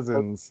my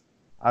cousins,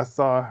 I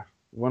saw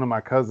one of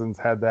my cousins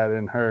had that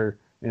in her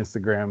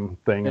Instagram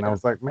thing, and I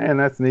was like, man,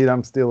 that's neat.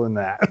 I'm stealing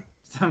that.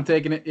 I'm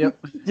taking it.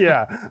 Yep.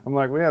 Yeah. I'm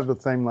like, we have the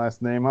same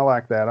last name. I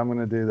like that. I'm going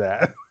to do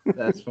that.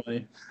 That's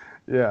funny.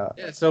 Yeah.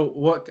 So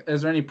what,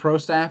 is there any pro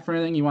staff or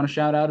anything you want to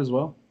shout out as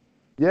well?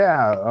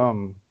 Yeah.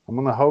 I'm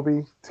on the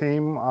Hobie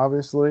team,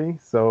 obviously.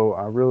 So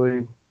I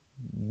really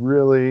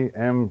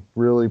am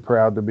really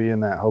proud to be in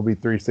that Hobie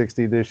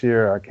 360 this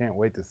year. I can't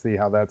wait to see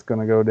how that's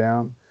going to go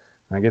down.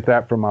 I get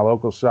that from my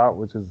local shop,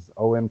 which is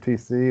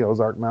OMTC,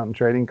 Ozark Mountain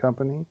Trading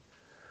Company.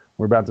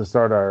 We're about to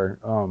start our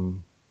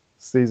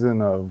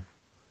season of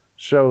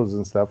shows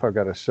and stuff. I've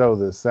got a show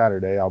this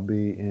Saturday. I'll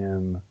be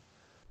in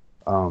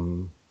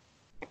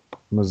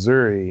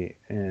Missouri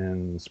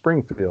and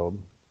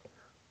Springfield.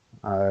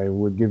 I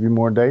would give you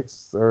more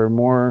dates or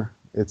more.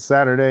 It's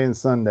Saturday and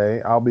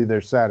Sunday. I'll be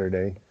there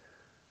Saturday.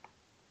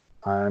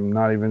 I'm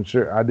not even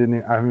sure. I haven't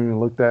even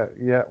looked at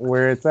yet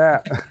where it's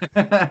at.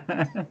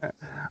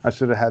 I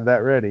should have had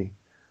that ready.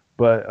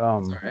 But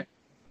right.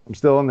 I'm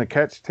still on the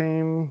catch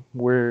team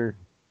where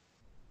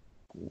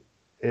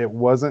it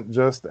wasn't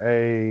just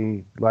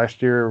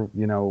last year,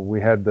 we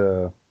had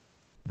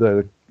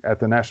at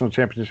the national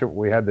championship,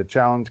 we had the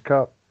Challenge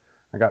Cup.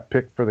 I got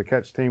picked for the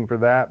catch team for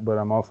that, but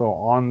I'm also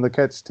on the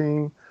catch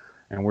team,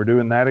 and we're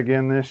doing that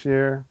again this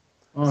year.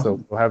 Uh-huh.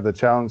 So we'll have the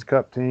Challenge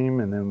Cup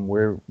team, and then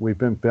we've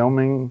been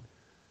filming.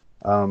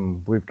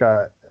 We've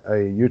got a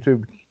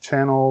YouTube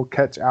channel,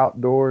 Catch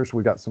Outdoors.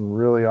 We got some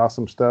really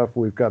awesome stuff.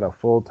 We've got a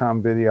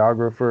full-time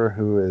videographer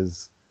who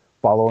is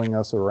following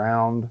us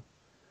around.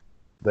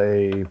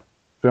 They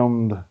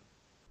filmed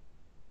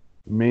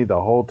me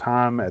the whole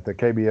time at the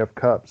KBF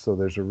Cup, so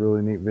there's a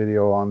really neat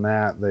video on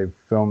that. They've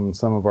filmed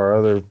some of our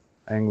other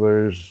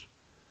anglers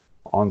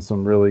on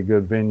some really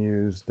good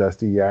venues,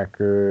 Dusty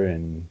Yacker,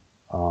 and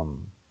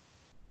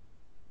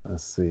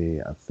let's see,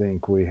 I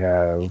think we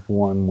have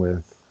one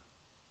with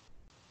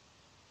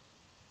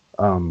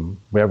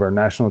we have our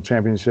national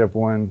championship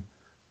one.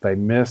 They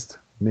missed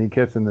me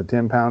catching the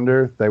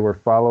 10-pounder. They were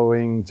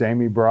following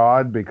Jamie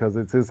Broad because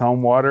it's his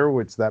home water,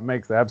 which that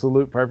makes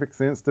absolute perfect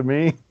sense to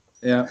me.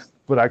 Yeah.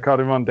 But I caught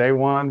him on day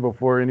one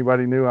before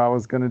anybody knew I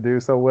was going to do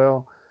so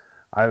well.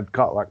 I had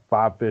caught like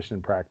 5 fish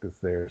in practice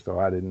there, so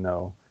I didn't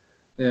know.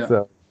 Yeah.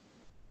 So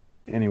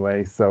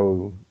anyway,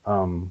 the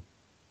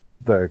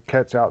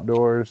Catch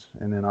Outdoors,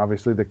 and then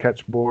obviously the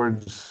catch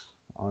boards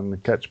on the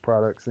Catch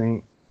Products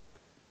Inc.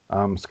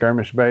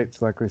 Skirmish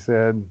Baits, like we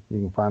said, you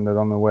can find it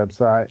on the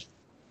website,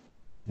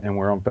 and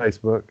we're on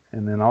Facebook.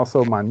 And then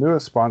also my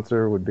newest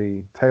sponsor would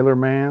be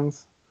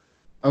TaylorMans.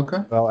 Okay.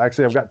 Well,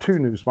 actually, I've got 2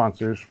 new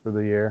sponsors for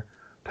the year.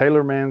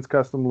 TaylorMans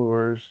Custom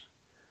Lures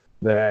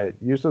that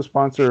used to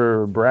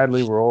sponsor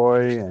Bradley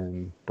Roy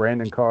and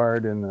Brandon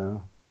Card in the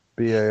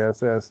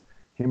BASS.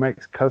 He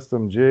makes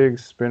custom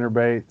jigs, spinner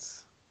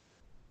baits,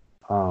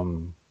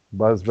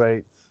 buzz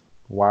baits,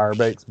 wire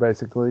baits,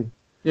 basically.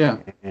 Yeah.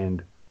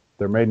 And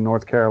they're made in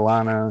North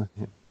Carolina,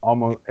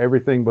 almost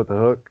everything but the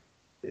hook.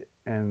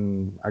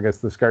 And I guess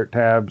the skirt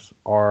tabs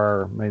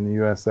are made in the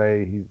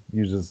USA. He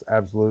uses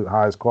absolute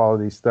highest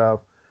quality stuff.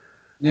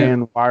 Yeah.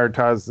 And wire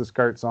ties the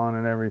skirts on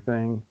and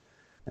everything.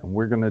 And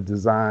we're going to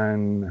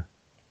design,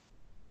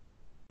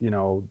 the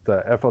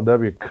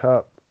FLW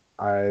Cup.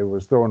 I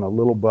was throwing a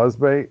little buzz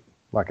bait,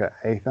 like an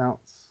 1/8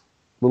 ounce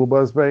little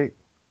buzz bait.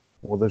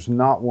 Well, there's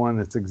not one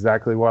that's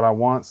exactly what I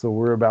want. So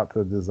we're about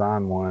to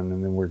design one,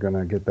 and then we're going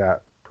to get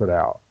that put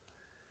out.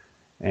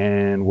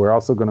 And we're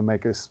also going to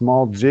make a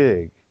small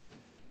jig.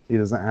 He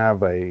doesn't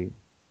have I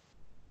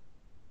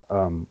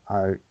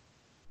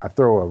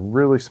throw a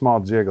really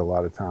small jig a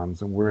lot of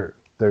times, and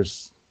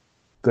there's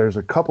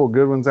a couple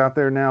good ones out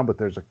there now, but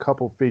there's a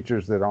couple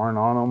features that aren't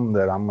on them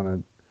that I'm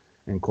going to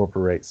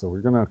incorporate. So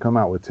we're going to come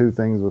out with 2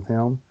 things with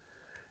him.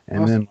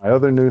 And awesome. Then my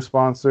other new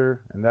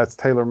sponsor, and that's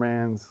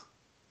TaylorMans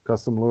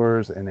Custom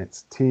Lures, and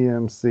it's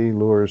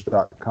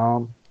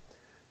tmclures.com.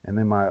 And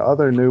then my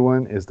other new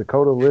one is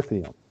Dakota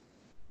Lithium.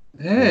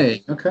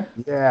 Hey, okay.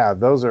 Yeah,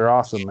 those are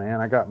awesome, man.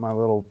 I got my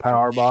little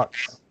power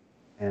box,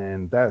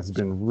 and that's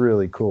been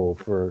really cool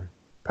for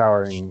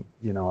powering.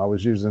 I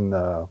was using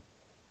the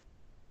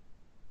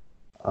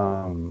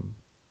Nocqua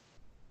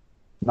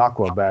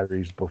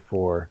batteries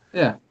before.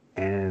 Yeah.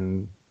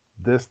 And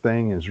this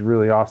thing is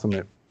really awesome.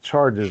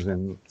 charges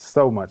in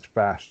so much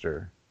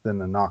faster than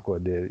the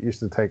Noctua did. It used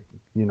to take,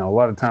 a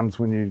lot of times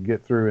when you'd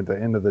get through at the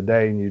end of the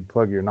day and you'd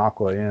plug your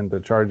Noctua in to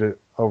charge it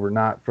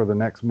overnight for the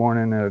next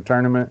morning at a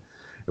tournament,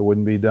 it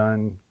wouldn't be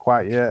done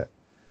quite yet.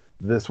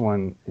 This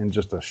one, in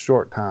just a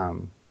short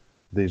time,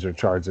 these are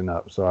charging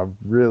up. So I've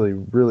really,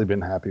 really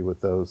been happy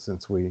with those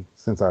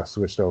since I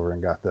switched over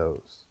and got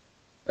those.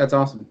 That's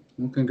awesome.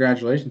 Well,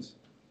 congratulations.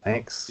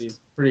 Thanks.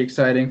 It's pretty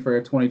exciting for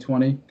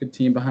 2020. Good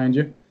team behind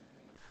you.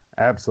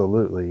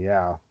 Absolutely,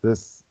 yeah.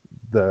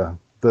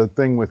 The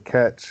thing with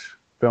Catch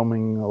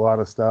filming a lot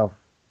of stuff,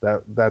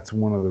 that's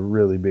one of the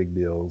really big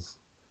deals,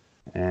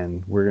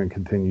 and we're going to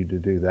continue to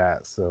do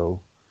that.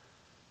 So,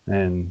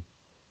 and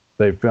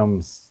they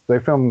filmed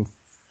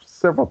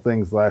several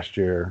things last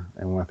year,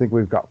 and I think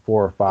we've got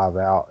 4 or 5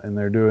 out, and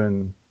they're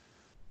doing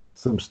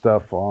some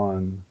stuff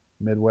on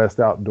Midwest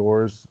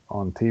Outdoors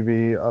on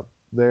TV up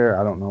there.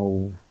 I don't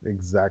know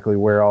exactly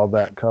where all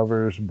that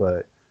covers,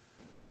 but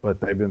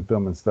they've been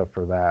filming stuff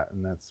for that,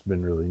 and that's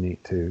been really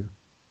neat too.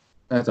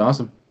 That's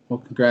awesome. Well,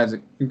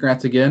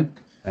 congrats again.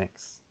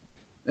 Thanks.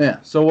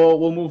 Yeah, so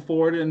we'll move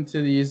forward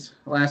into these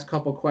last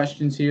couple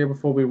questions here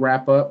before we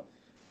wrap up.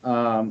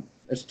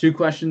 There's 2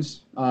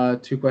 questions. 2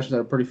 questions that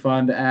are pretty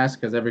fun to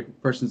ask because every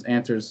person's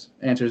answer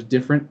is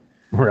different.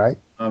 Right.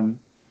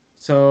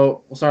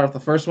 So we'll start off the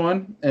first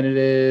one, and it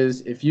is,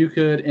 if you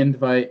could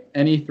invite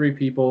any 3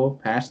 people,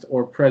 past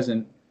or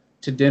present,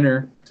 to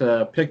dinner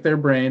to pick their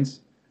brains,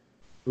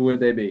 who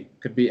would they be?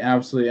 Could be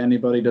absolutely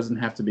anybody. Doesn't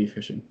have to be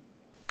fishing.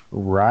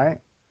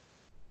 Right.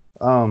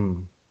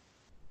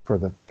 For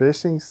the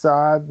fishing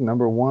side,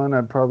 number 1,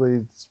 I'd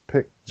probably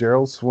pick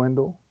Gerald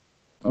Swindle.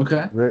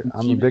 Okay.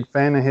 I'm a big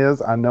fan of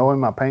his. I know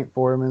him. I paint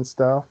for him and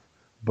stuff,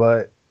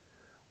 but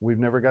we've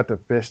never got to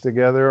fish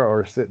together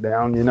or sit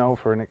down,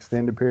 for an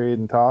extended period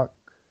and talk.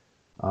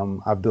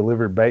 I've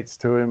delivered baits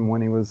to him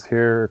when he was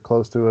here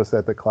close to us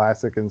at the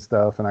Classic and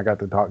stuff, and I got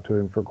to talk to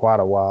him for quite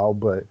a while,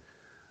 but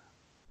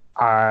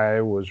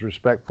I was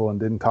respectful and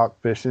didn't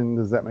talk fishing.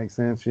 Does that make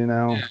sense?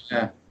 Yeah.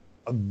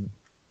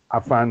 I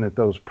find that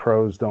those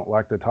pros don't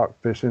like to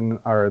talk fishing,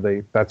 or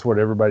that's what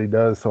everybody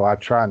does. So I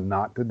try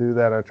not to do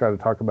that. I try to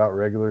talk about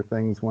regular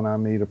things when I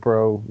meet a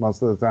pro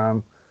most of the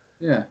time.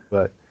 Yeah.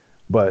 But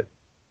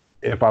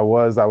if I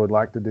would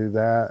like to do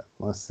that.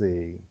 Let's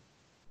see.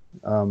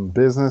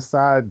 Business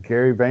side,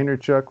 Gary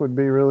Vaynerchuk would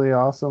be really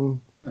awesome.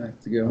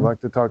 That's a good one. I'd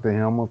like to talk to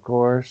him, of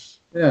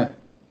course. Yeah.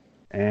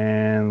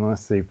 And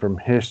let's see, from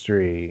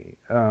history,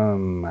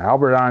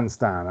 Albert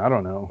Einstein. I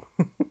don't know.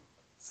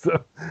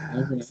 So,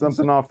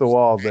 something off the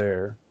wall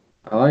there.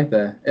 I like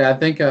that. Yeah, I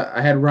think I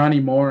had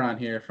Ronnie Moore on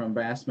here from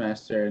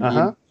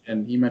Bassmaster,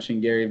 and he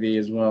mentioned Gary Vee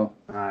as well.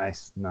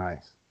 Nice.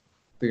 That's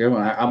a good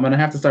one. I'm going to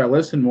have to start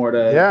listening more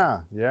to...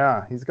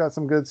 Yeah. He's got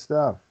some good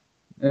stuff.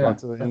 Yeah.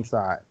 Lots of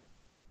insight.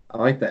 I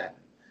like that.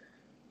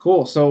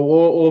 Cool. So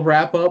we'll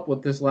wrap up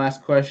with this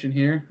last question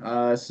here.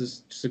 This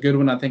is just a good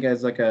one. I think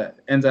ends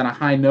on a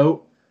high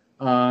note.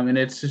 And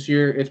it's just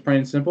it's plain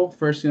and simple.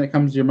 First thing that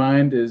comes to your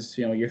mind is,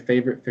 your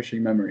favorite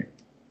fishing memory.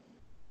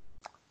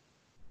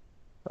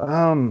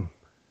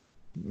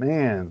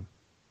 Man,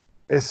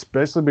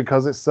 especially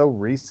because it's so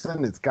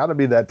recent, it's got to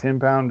be that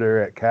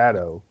 10-pounder at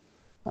Caddo.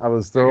 I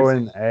was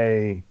throwing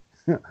a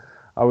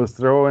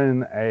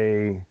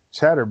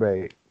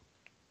chatterbait,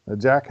 a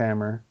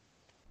jackhammer,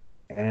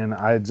 and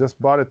I had just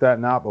bought it that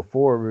night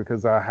before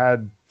because I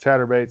had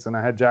chatterbaits and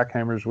I had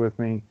jackhammers with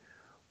me,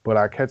 but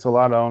I catch a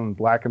lot on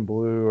black and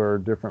blue or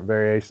different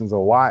variations of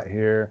white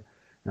here,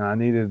 and I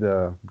needed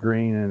a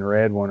green and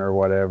red one or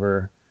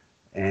whatever.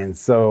 And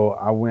so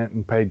I went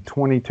and paid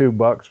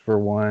 $22 for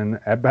one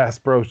at Bass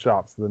Pro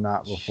Shops the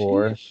night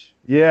before. Sheesh.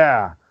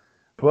 Yeah.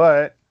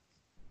 But,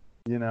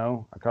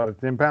 I caught a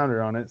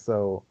 10-pounder on it,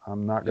 so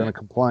I'm not going to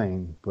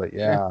complain. But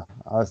yeah,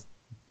 I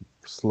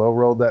slow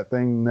rolled that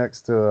thing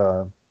next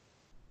to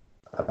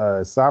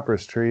a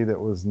cypress tree that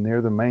was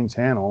near the main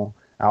channel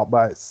out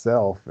by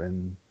itself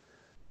and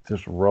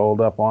just rolled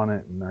up on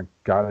it, and I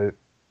got it.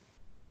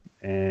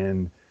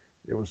 And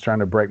it was trying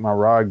to break my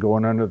rod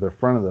going under the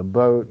front of the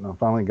boat, and I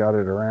finally got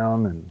it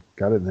around and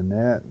got it in the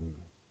net and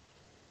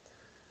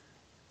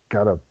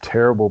got a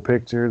terrible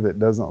picture that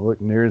doesn't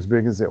look near as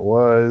big as it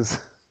was.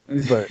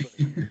 But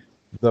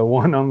the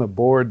one on the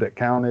board that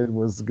counted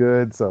was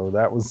good, so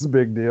that was a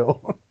big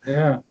deal.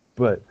 Yeah.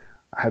 But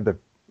I had to,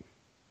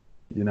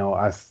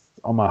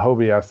 on my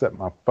Hobie, I set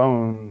my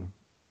phone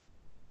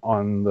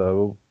on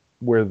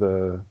there's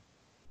a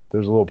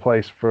little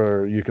place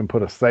for you can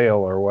put a sail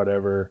or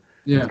whatever.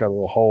 Yeah. It's got a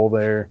little hole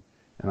there,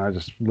 and I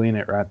just lean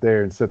it right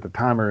there and set the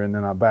timer, and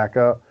then I back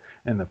up,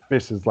 and the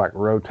fish is like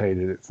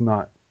rotated. It's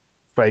not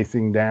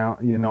facing down.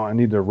 I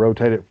need to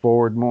rotate it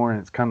forward more, and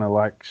it's kind of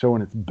like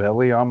showing its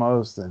belly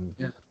almost, and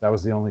that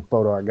was the only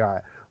photo I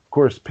got. Of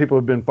course, people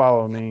have been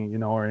following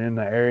me, or in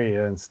the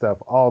area and stuff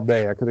all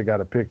day. I could have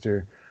got a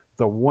picture.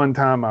 The one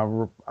time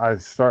I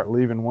start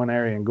leaving one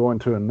area and going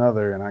to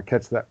another, and I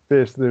catch that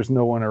fish, there's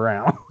no one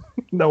around.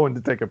 No one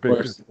to take a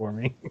picture for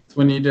me. It's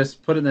when you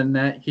just put it in the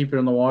net, keep it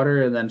in the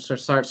water, and then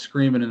start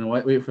screaming and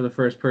wait for the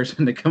first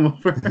person to come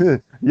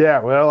over. Yeah,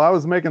 well, I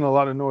was making a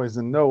lot of noise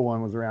and no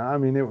one was around. I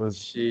mean, it was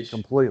Sheesh.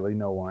 completely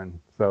no one.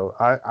 So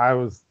I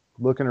was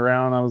looking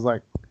around. I was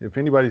like, if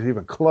anybody's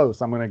even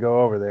close, I'm going to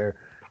go over there.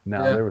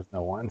 No, Yeah. there was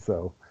no one.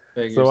 So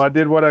Figures. I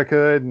did what I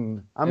could.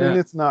 And I mean, Yeah.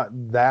 it's not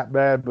that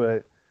bad,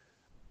 but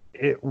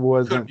it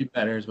wasn't. Could be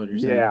better is what you're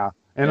saying. Yeah.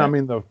 And Yeah. I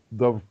mean,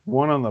 the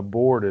one on the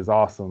board is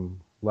awesome.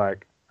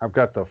 Like, I've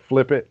got the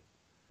Flip It,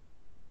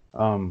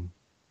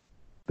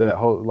 that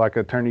whole, like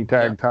a turning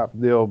tag top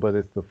deal, but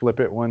it's the Flip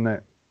It one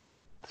that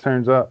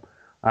turns up.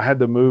 I had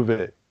to move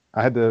it.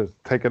 I had to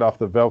take it off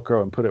the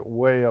Velcro and put it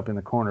way up in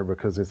the corner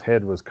because his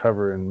head was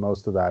covering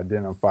most of the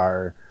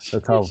identifier.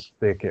 That's how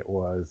thick it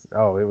was.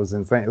 Oh, it was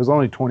insane. It was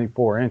only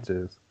 24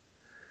 inches.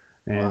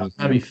 And Wow,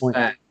 that'd be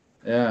fat.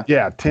 Yeah.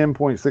 yeah,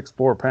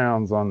 10.64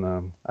 pounds on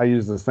the. I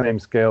use the same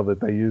scale that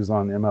they use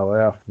on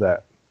MLF,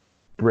 that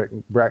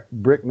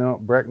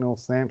Brecknell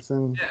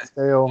Sampson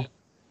scale.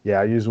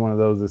 Yeah, I used one of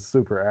those. It's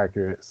super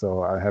accurate,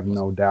 so I have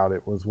no doubt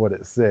it was what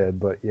it said.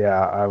 But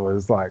yeah, I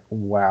was like,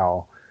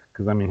 wow,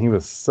 because I mean, he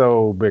was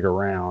so big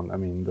around. I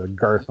mean, the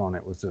girth on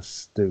it was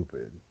just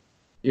stupid.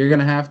 You're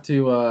gonna have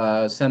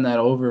to send that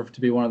over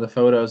to be one of the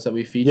photos that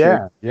we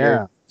feature.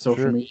 Yeah,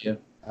 social sure. media.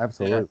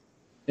 Absolutely.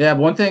 Yeah,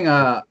 one thing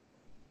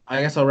I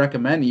guess I'll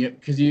recommend you,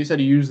 because you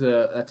said you use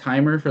a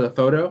timer for the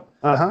photo.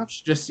 Uh-huh.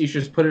 You should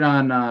just put it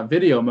on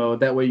video mode.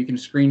 That way you can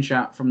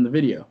screenshot from the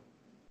video.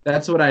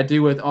 That's what I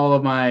do with all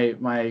of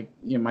my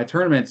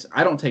tournaments.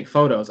 I don't take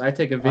photos. I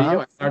take a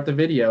video. I start the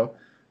video.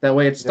 That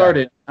way it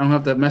started. I don't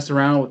have to mess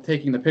around with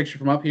taking the picture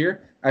from up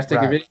here. I just take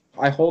a video.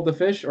 I hold the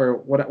fish or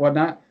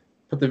whatnot,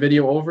 put the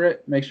video over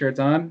it, make sure it's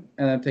on,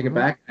 and then take it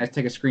back. I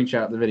take a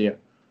screenshot of the video.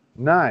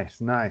 Nice.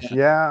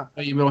 Yeah.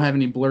 But you don't have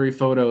any blurry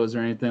photos or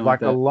anything like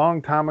that. A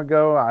long time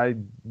ago, I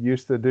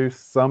used to do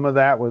some of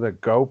that with a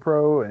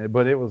GoPro,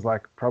 but it was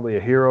like probably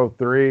a Hero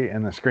 3,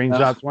 and the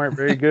screenshots weren't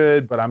very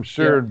good. But I'm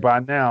sure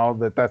by now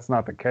that that's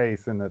not the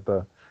case, and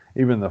that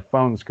even the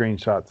phone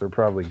screenshots are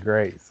probably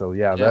great. So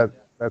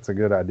that's a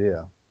good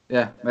idea.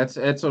 Yeah, that's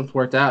what's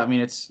worked out. I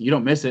mean, you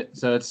don't miss it,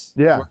 so it's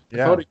the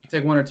photo, you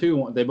take one or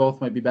two, they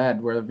both might be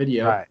bad. Where the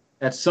video,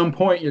 at some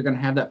point, you're gonna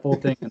have that full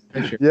thing in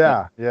the picture.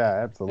 Yeah,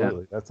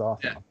 absolutely. That's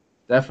awesome. Yeah,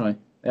 definitely.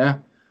 Yeah.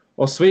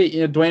 Well, sweet.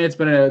 Dwayne, it's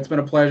been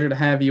a pleasure to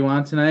have you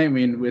on tonight. I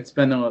mean, it's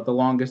been the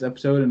longest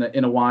episode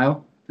in a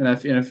while, in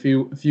a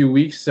few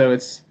weeks. So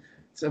it's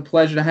a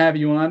pleasure to have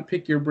you on.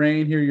 Pick your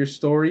brain, hear your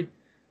story.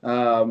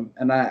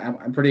 And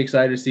I'm pretty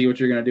excited to see what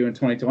you're gonna do in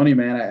 2020,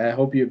 man. I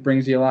hope it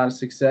brings you a lot of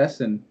success,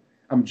 and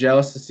I'm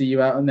jealous to see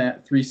you out on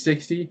that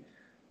 360.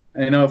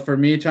 I know for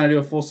me, trying to do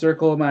a full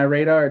circle of my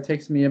radar, it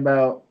takes me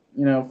about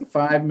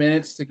 5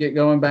 minutes to get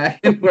going back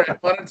in where I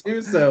wanted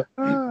to. So.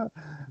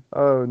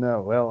 Oh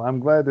no! Well,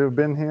 I'm glad to have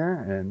been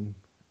here, and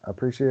I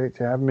appreciate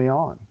you having me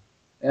on.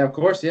 Yeah, of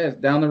course. Yeah,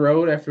 down the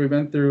road after we've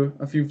been through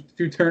a few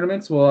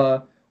tournaments,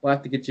 we'll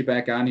have to get you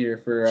back on here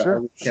for a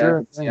recap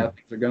and see how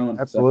things are going.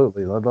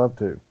 Absolutely, I'd love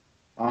to.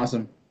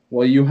 Awesome.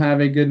 Well, you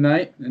have a good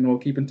night, and we'll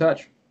keep in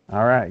touch.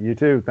 All right, you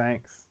too.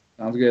 Thanks.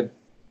 Sounds good.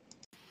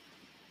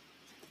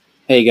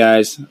 Hey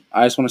guys,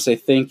 I just want to say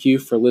thank you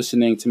for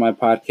listening to my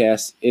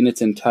podcast in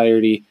its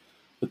entirety.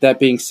 With that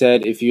being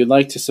said, if you'd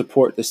like to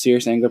support the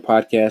Serious Angler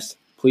podcast,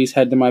 please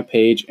head to my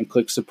page and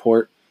click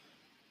support.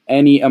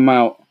 Any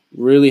amount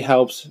really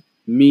helps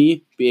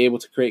me be able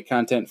to create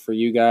content for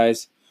you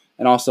guys,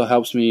 and also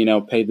helps me,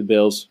 pay the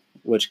bills,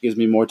 which gives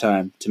me more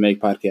time to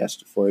make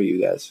podcasts for you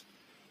guys.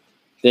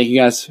 Thank you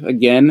guys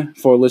again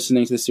for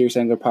listening to the Serious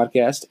Angler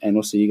podcast, and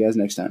we'll see you guys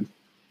next time.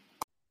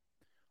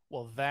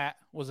 Well, that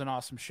was an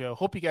awesome show.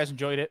 Hope you guys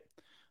enjoyed it.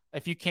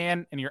 If you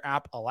can and your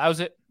app allows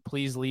it,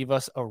 please leave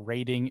us a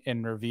rating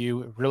and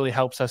review. It really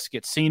helps us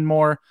get seen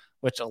more,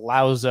 which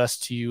allows us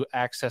to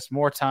access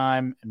more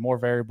time and more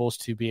variables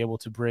to be able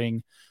to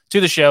bring to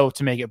the show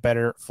to make it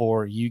better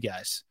for you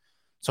guys.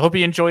 So hope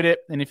you enjoyed it.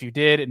 And if you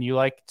did and you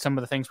liked some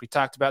of the things we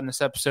talked about in this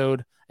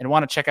episode and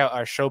want to check out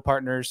our show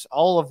partners,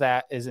 all of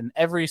that is in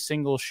every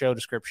single show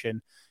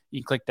description. You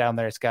can click down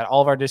there. It's got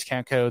all of our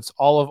discount codes,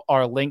 all of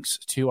our links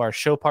to our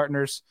show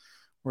partners,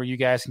 where you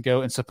guys can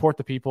go and support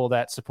the people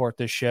that support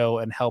this show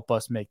and help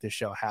us make this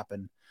show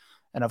happen.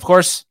 And of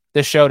course,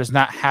 this show does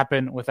not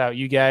happen without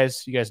you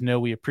guys. You guys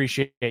know we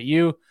appreciate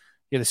you.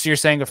 You're the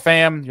Serious Angler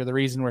fam. You're the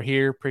reason we're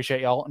here.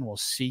 Appreciate y'all, and we'll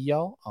see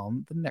y'all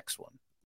on the next one.